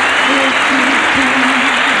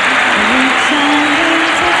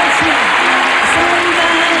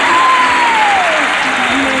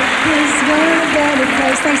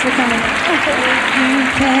 Thanks for coming. You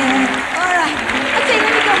can. All right. Okay,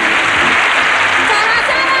 let me go.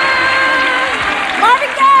 Ta-da-ta-da!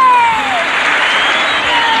 Marvin Gaye!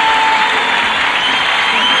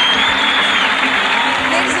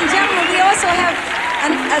 Ladies and gentlemen, we also have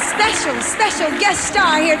a special guest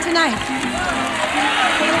star here tonight.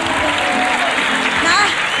 Now,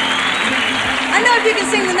 I know if you can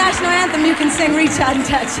sing the national anthem, you can sing Reach Out and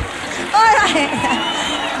Touch. All right.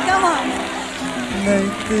 Come on.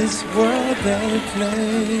 Make this world a better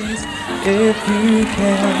place if you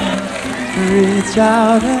can reach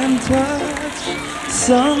out and touch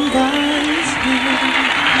somebody's hand.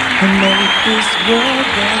 And make this world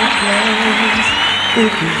a better place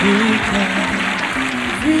if you can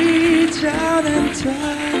reach out and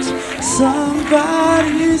touch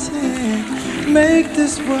somebody's hand. Make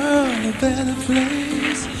this world a better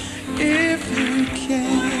place if you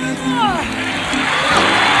can.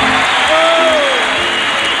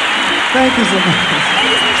 Thank you so much.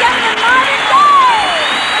 Ladies and gentlemen, Marvin Gaye!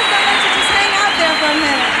 I'm going to let you just hang out there for a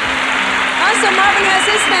minute. Also, Marvin has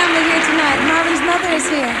his family here tonight. Marvin's mother is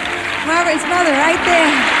here. Marvin's mother right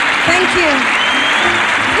there. Thank you.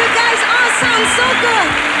 You guys all sound so good,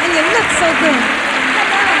 and you look so good.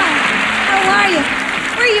 How are you?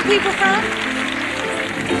 Where are you people from?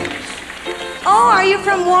 Oh, are you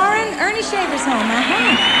from Warren? Ernie Shaver's home,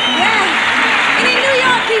 Yeah. Any New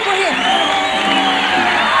York people here?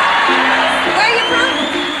 Where are you from?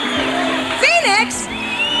 Phoenix?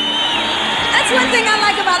 That's one thing I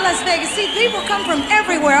like about Las Vegas. See, people come from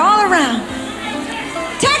everywhere, all around.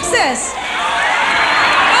 Texas!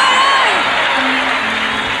 All right!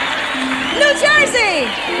 New Jersey!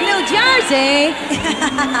 New Jersey!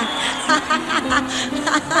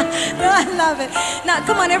 No, I love it. Now,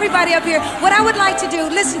 come on, everybody up here. What I would like to do,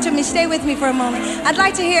 listen to me, stay with me for a moment. I'd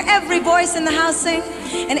like to hear every voice in the house sing.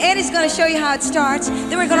 And Eddie's going to show you how it starts.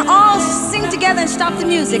 Then we're going to all sing together and stop the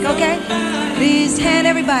music, okay? Please, hand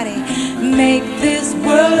everybody. Make this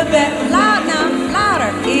world a better. Loud now,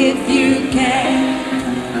 louder. If you can.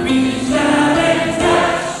 Reach out and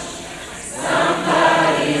touch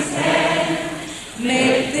somebody's hand.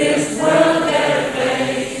 Make this world a better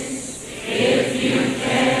place. If you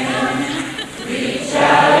can. Reach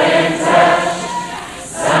out and touch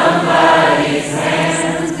somebody's hand.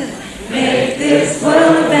 Sounds good. Make this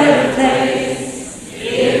world a better place,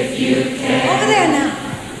 if you can. Over there now.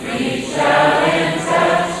 Reach out and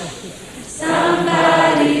touch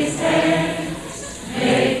somebody's hand.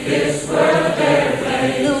 Make this world a better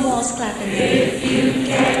place. Little walls clapping. If you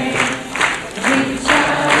can. Reach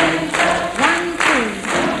out and touch. 1, 2,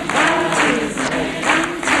 1, 2,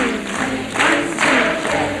 1, 2, 1, 2.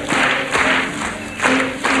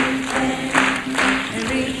 If you can.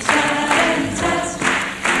 Reach out and touch.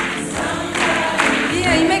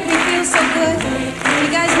 Yeah, you make me feel so good. You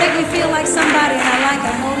guys make me feel like somebody, and I like it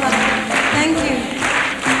a whole lot. Thank you.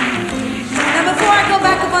 Now, before I go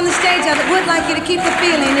back up on the stage, I would like you to keep the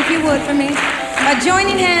feeling, if you would, for me, by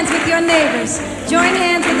joining hands with your neighbors. Join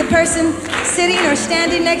hands with the person sitting or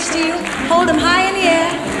standing next to you. Hold them high in the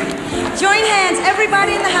air. Join hands,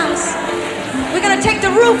 everybody in the house. We're going to take the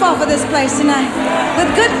roof off of this place tonight with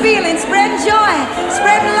good feeling, spreading joy,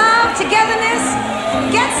 spreading love, togetherness.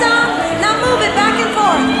 Get some. Now move it back and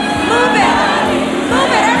forth. Move it.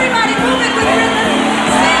 Move it. Everybody move it with rhythm.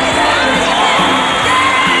 Stand as loud as you can.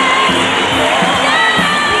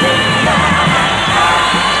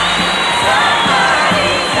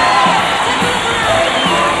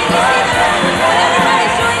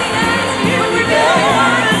 Everybody's joining hands. When we're doing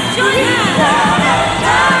one, join hands.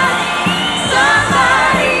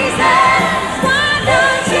 Somebody's hands. Why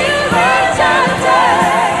don't you reach out and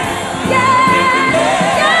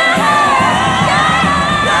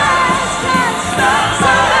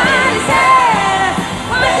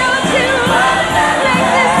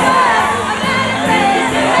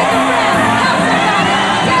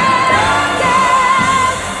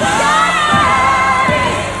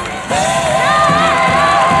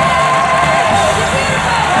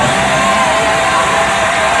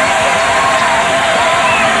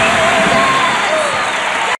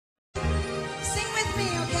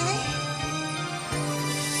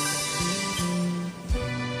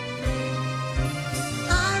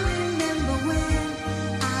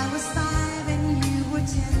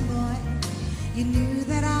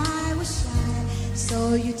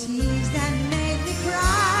So you teased and made me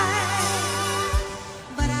cry,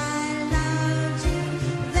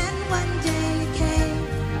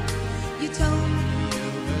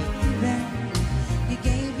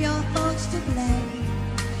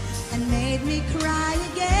 made me cry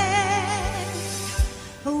again.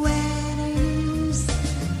 When you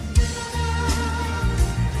said,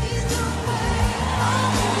 please don't wait.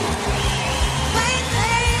 Wait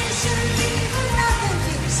patiently for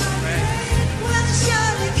nothing. Someday will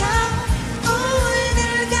surely come. Oh,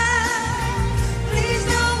 little girl, please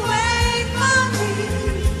don't wait for me.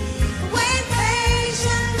 Wait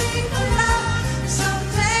patiently for love.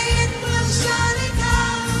 Someday it will surely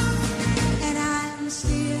come. And I'm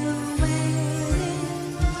still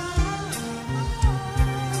waiting.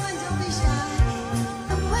 Oh, don't be shy.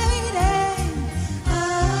 I'm waiting.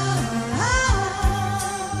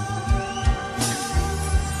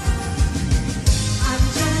 I'm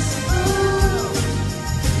just a fool.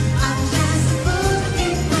 I'm just a fool to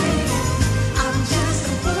keep waiting. I'm just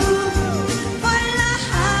a fool for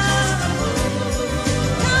love.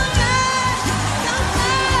 Come back, come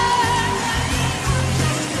back.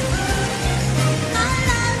 I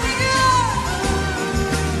love you.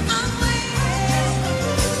 I'm waiting.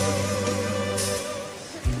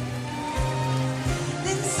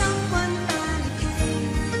 Then someone finally came.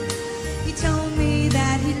 He told me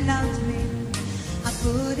that he loved me. I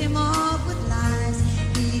put him off with lies.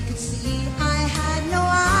 He could see I had no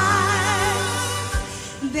eyes.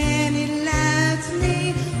 Then he left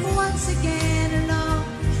me once again alone,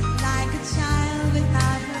 like a child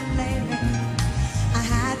without her playmate. I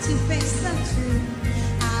had to face the truth.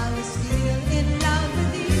 I was still in love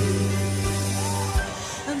with you.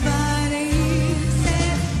 But he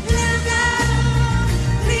said, little girl,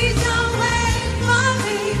 please don't wait for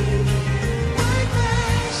me. Wait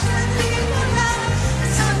patiently for love.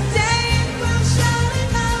 Someday it will surely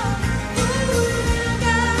come. Ooh, little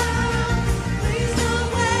girl, please don't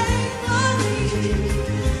wait for me.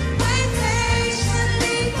 Wait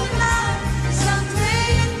patiently for love. Someday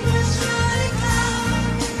it will surely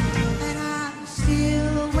come. And I'm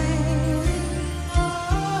still waiting.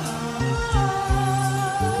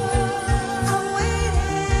 I'm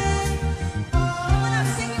waiting. When I'm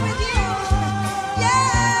singing with you,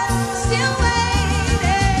 yeah, still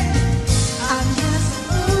waiting. I'm just a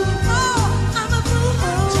fool. Oh, I'm a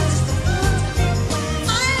fool. Just a fool.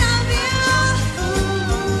 I love you.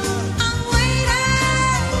 I'm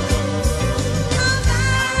waiting. Come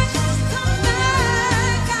back,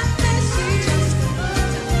 I miss you.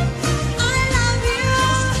 I love you.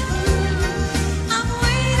 I'm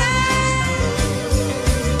waiting.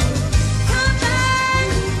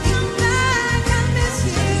 Come back, I miss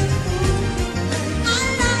you. I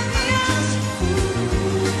love you.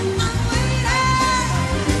 I'm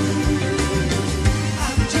waiting.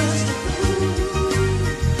 I'm just a fool.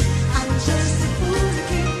 I'm just a fool to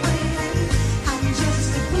keep waiting. I'm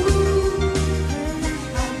just a fool.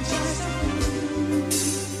 I'm just a fool.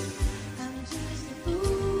 I'm just a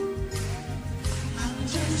fool. I'm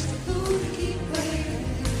just a fool to keep waiting.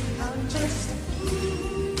 I'm just a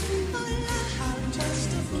fool. Oh, love. I'm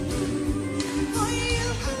just a fool. For you.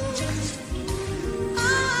 I'm just a fool. Oh,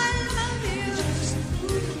 I love you. Just a fool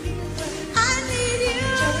to keep waiting. I need you.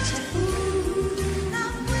 Just a fool.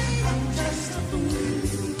 I'm waiting. I'm just a fool.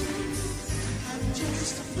 I'm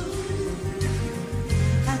just a fool.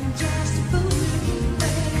 I'm just a fool to keep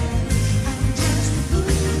waiting. I'm just a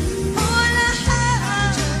fool. Oh, love.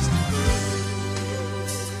 I'm just a fool.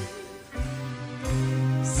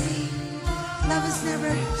 See, love has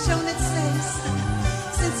never shown its face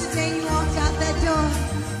since the day you walked out that door.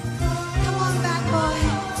 Come on back, boy.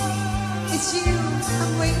 It's you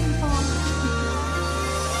I'm waiting for.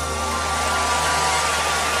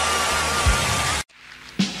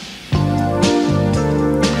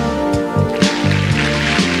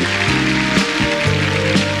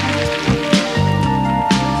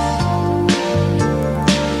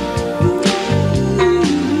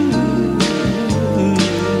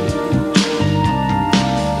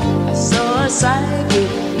 I saw a psychic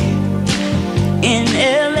in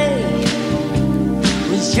LA.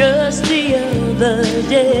 Was just the other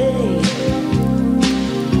day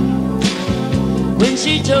when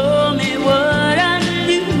she told me what I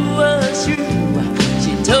knew was true.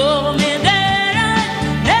 She told me that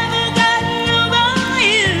I'd never gotten over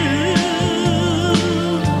you.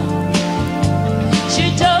 She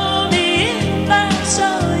told me if I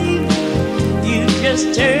saw you, you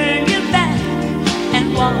just turn your back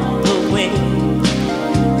and walk away.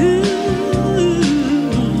 Ooh,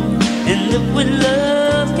 and look what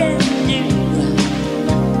love can do.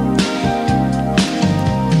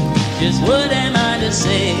 Just what am I to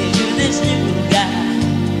say to this new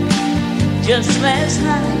guy? Just last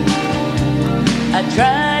night I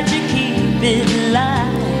tried to keep it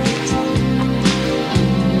light,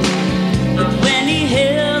 but when he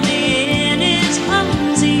held me in his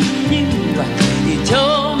arms, he knew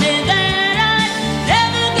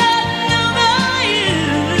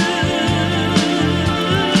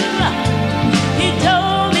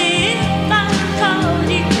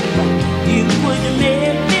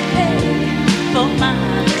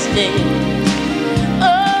my mistake.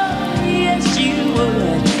 Oh, yes you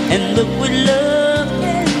would, and look what love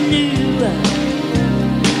can do.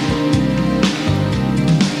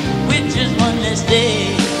 With just one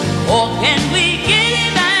mistake, or can we get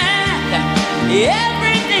it back?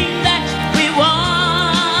 Everything that we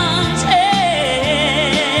once had.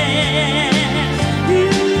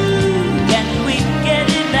 Can we get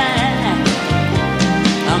it back?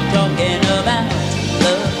 I'm talking about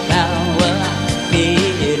love power.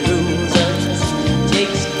 It rules us,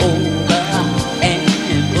 takes over, and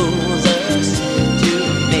pulls us to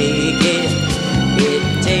make it. It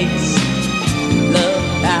takes love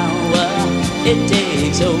power. It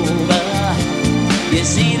takes over. You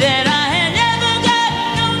see that I had never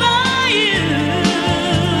gotten over you,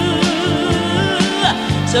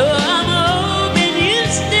 so I'm hoping you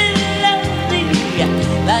still love me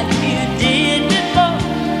like you did before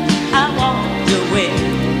I walked away.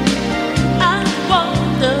 I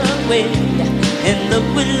walked away, and look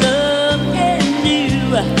what love can do.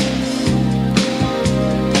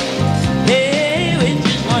 Hey, with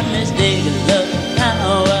just one mistake, love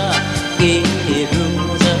power, it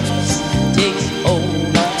rules us, takes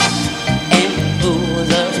over, and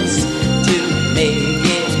pulls us to make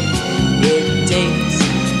it. It takes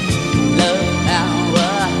love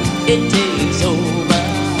power, it takes over.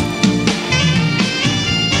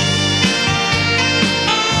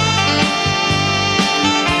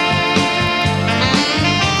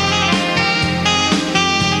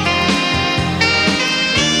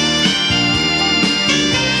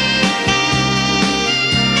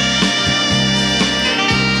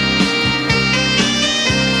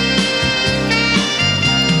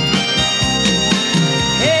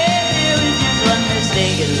 Hey, with just one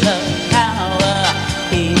mistake, love power,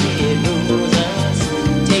 it rules us,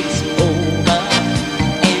 takes over,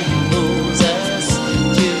 and pulls us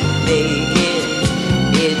to make it.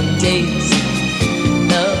 It takes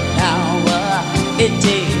love power, it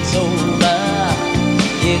takes over.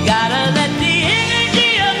 You gotta let the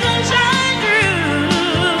energy of love shine through.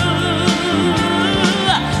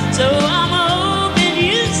 So I'm hoping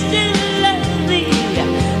you still love me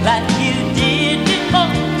like you did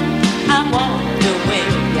before I walked away.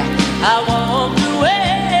 I walked away.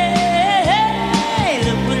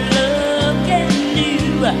 Look what love can do.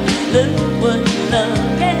 Look what love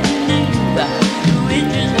can do. With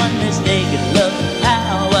just one mistake, love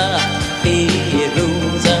power, it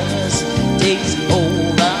rules us, takes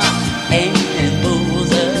over, and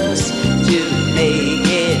pulls us to make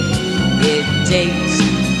it. It takes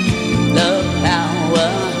love power,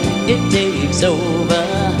 it takes over.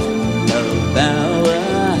 Love power,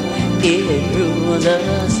 it rules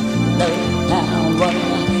us. Love power,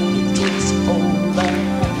 it takes over.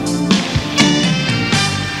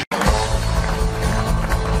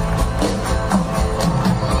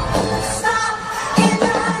 Stop in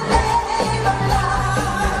the name of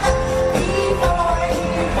love before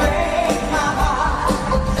you break my heart.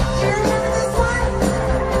 Do you remember this one?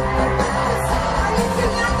 Are you too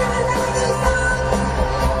young to remember this song?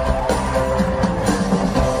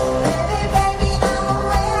 Baby, baby, I'm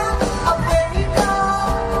aware of where you go.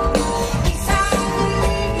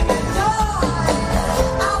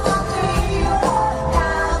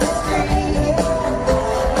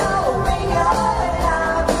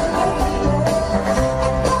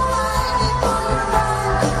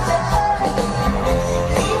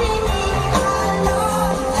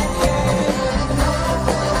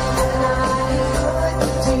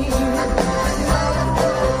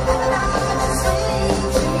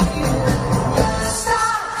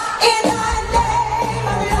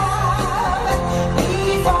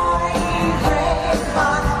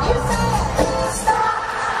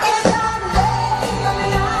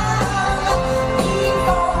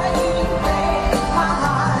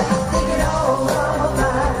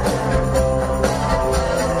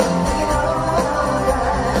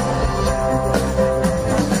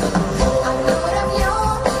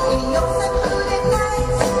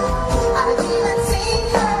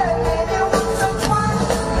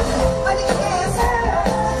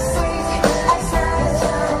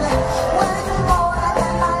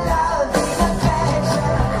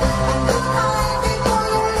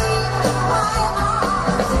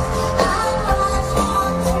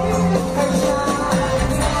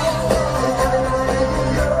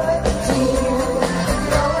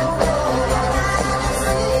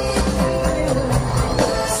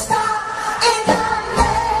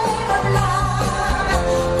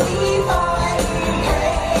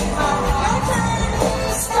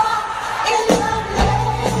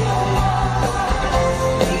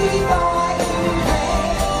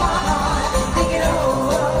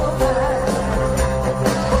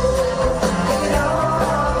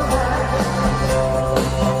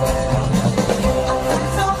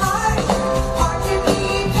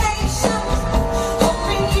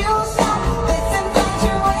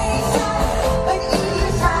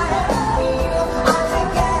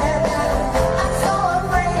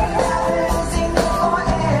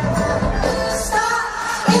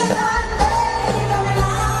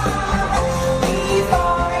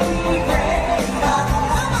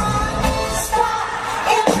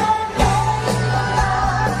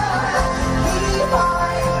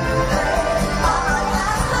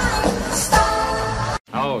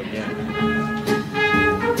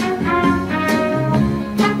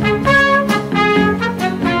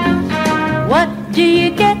 do you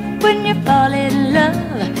get when you fall in love?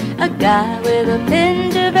 A guy with a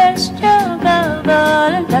pin to vest your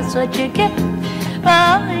bubble, and that's what you get for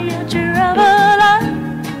all your trouble.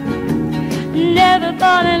 Never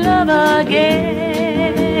fall in love again.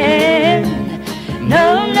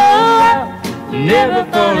 No, no, I'll never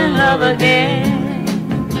fall in love again.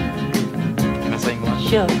 Can I sing one?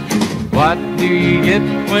 Sure. What do you get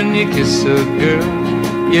when you kiss a girl?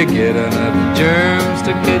 You get enough germs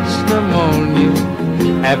to catch pneumonia.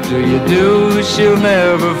 After you do, she'll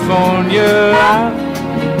never phone you out.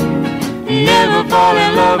 Never fall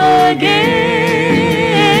in love again.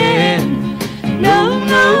 No,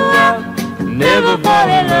 no, I'll never fall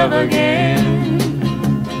in love again.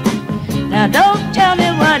 Now don't tell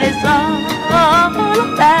me what it's all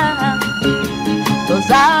about, 'cause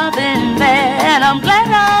I've been there and I'm glad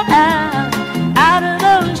I'm out of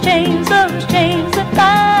those chains that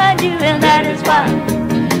bind you. And that is why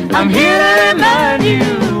I'm here to remind you,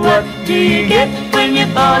 what do you get when you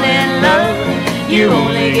fall in love? You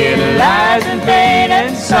only get lies and pain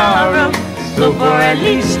and sorrow. So for at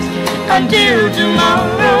least until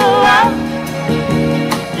tomorrow, I'll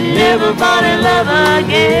never fall in love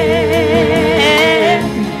again.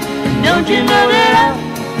 Don't you know that I'll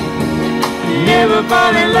never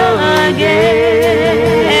fall in love again?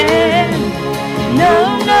 No,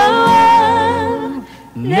 no, I'll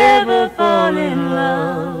never fall in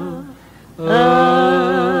love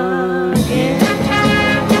again.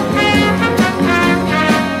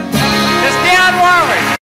 It's Dionne Warwick.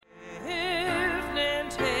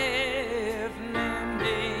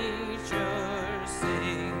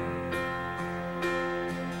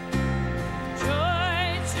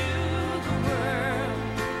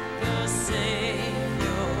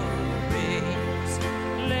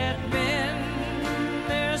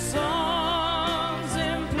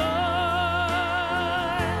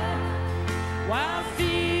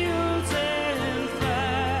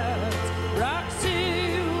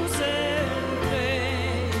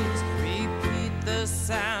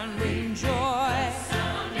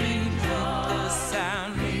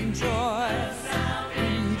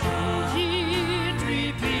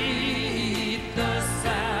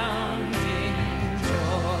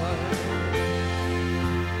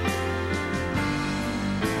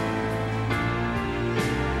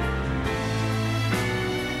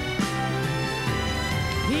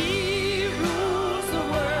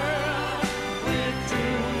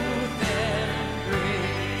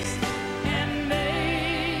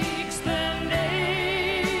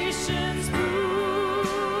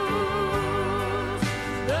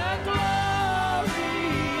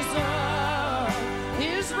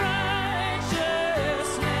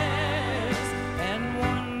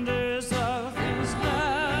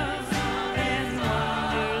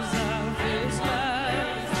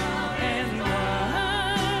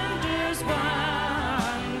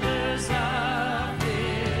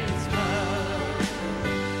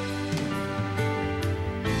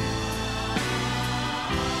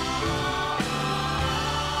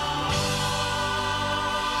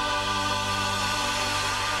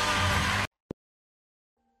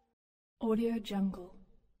 Audio Jungle.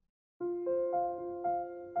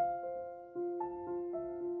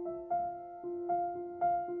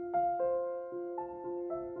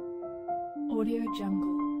 Audio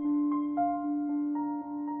Jungle.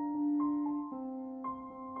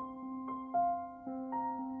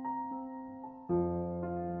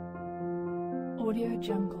 Audio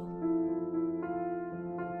Jungle.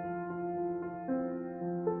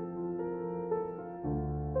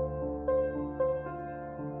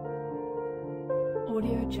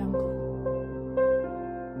 Audio Jungle.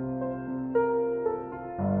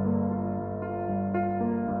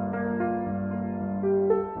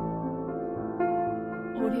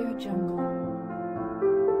 Audio Jungle.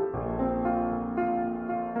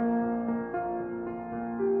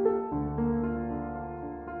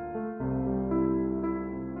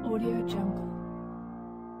 Audio Jungle.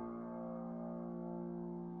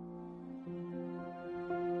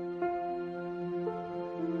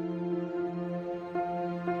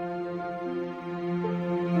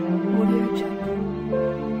 Audio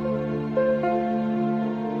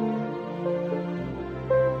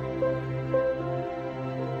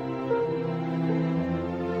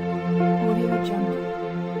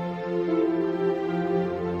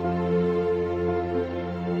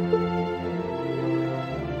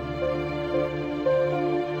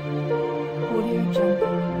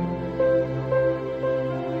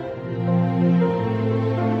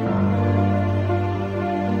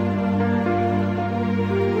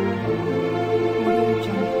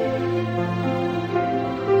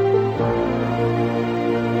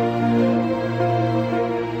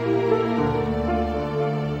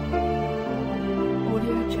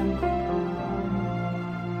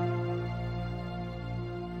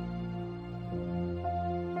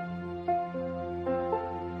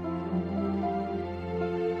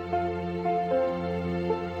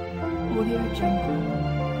Audio Jungle.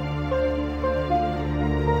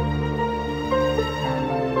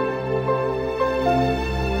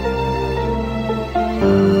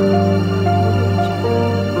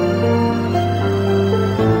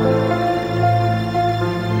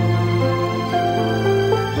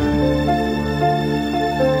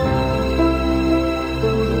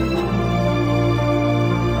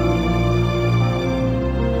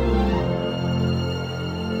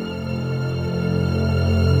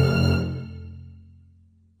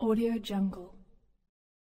 Audio Jungle.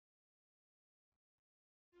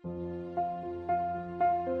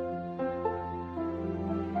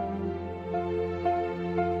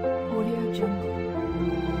 Audio Jungle.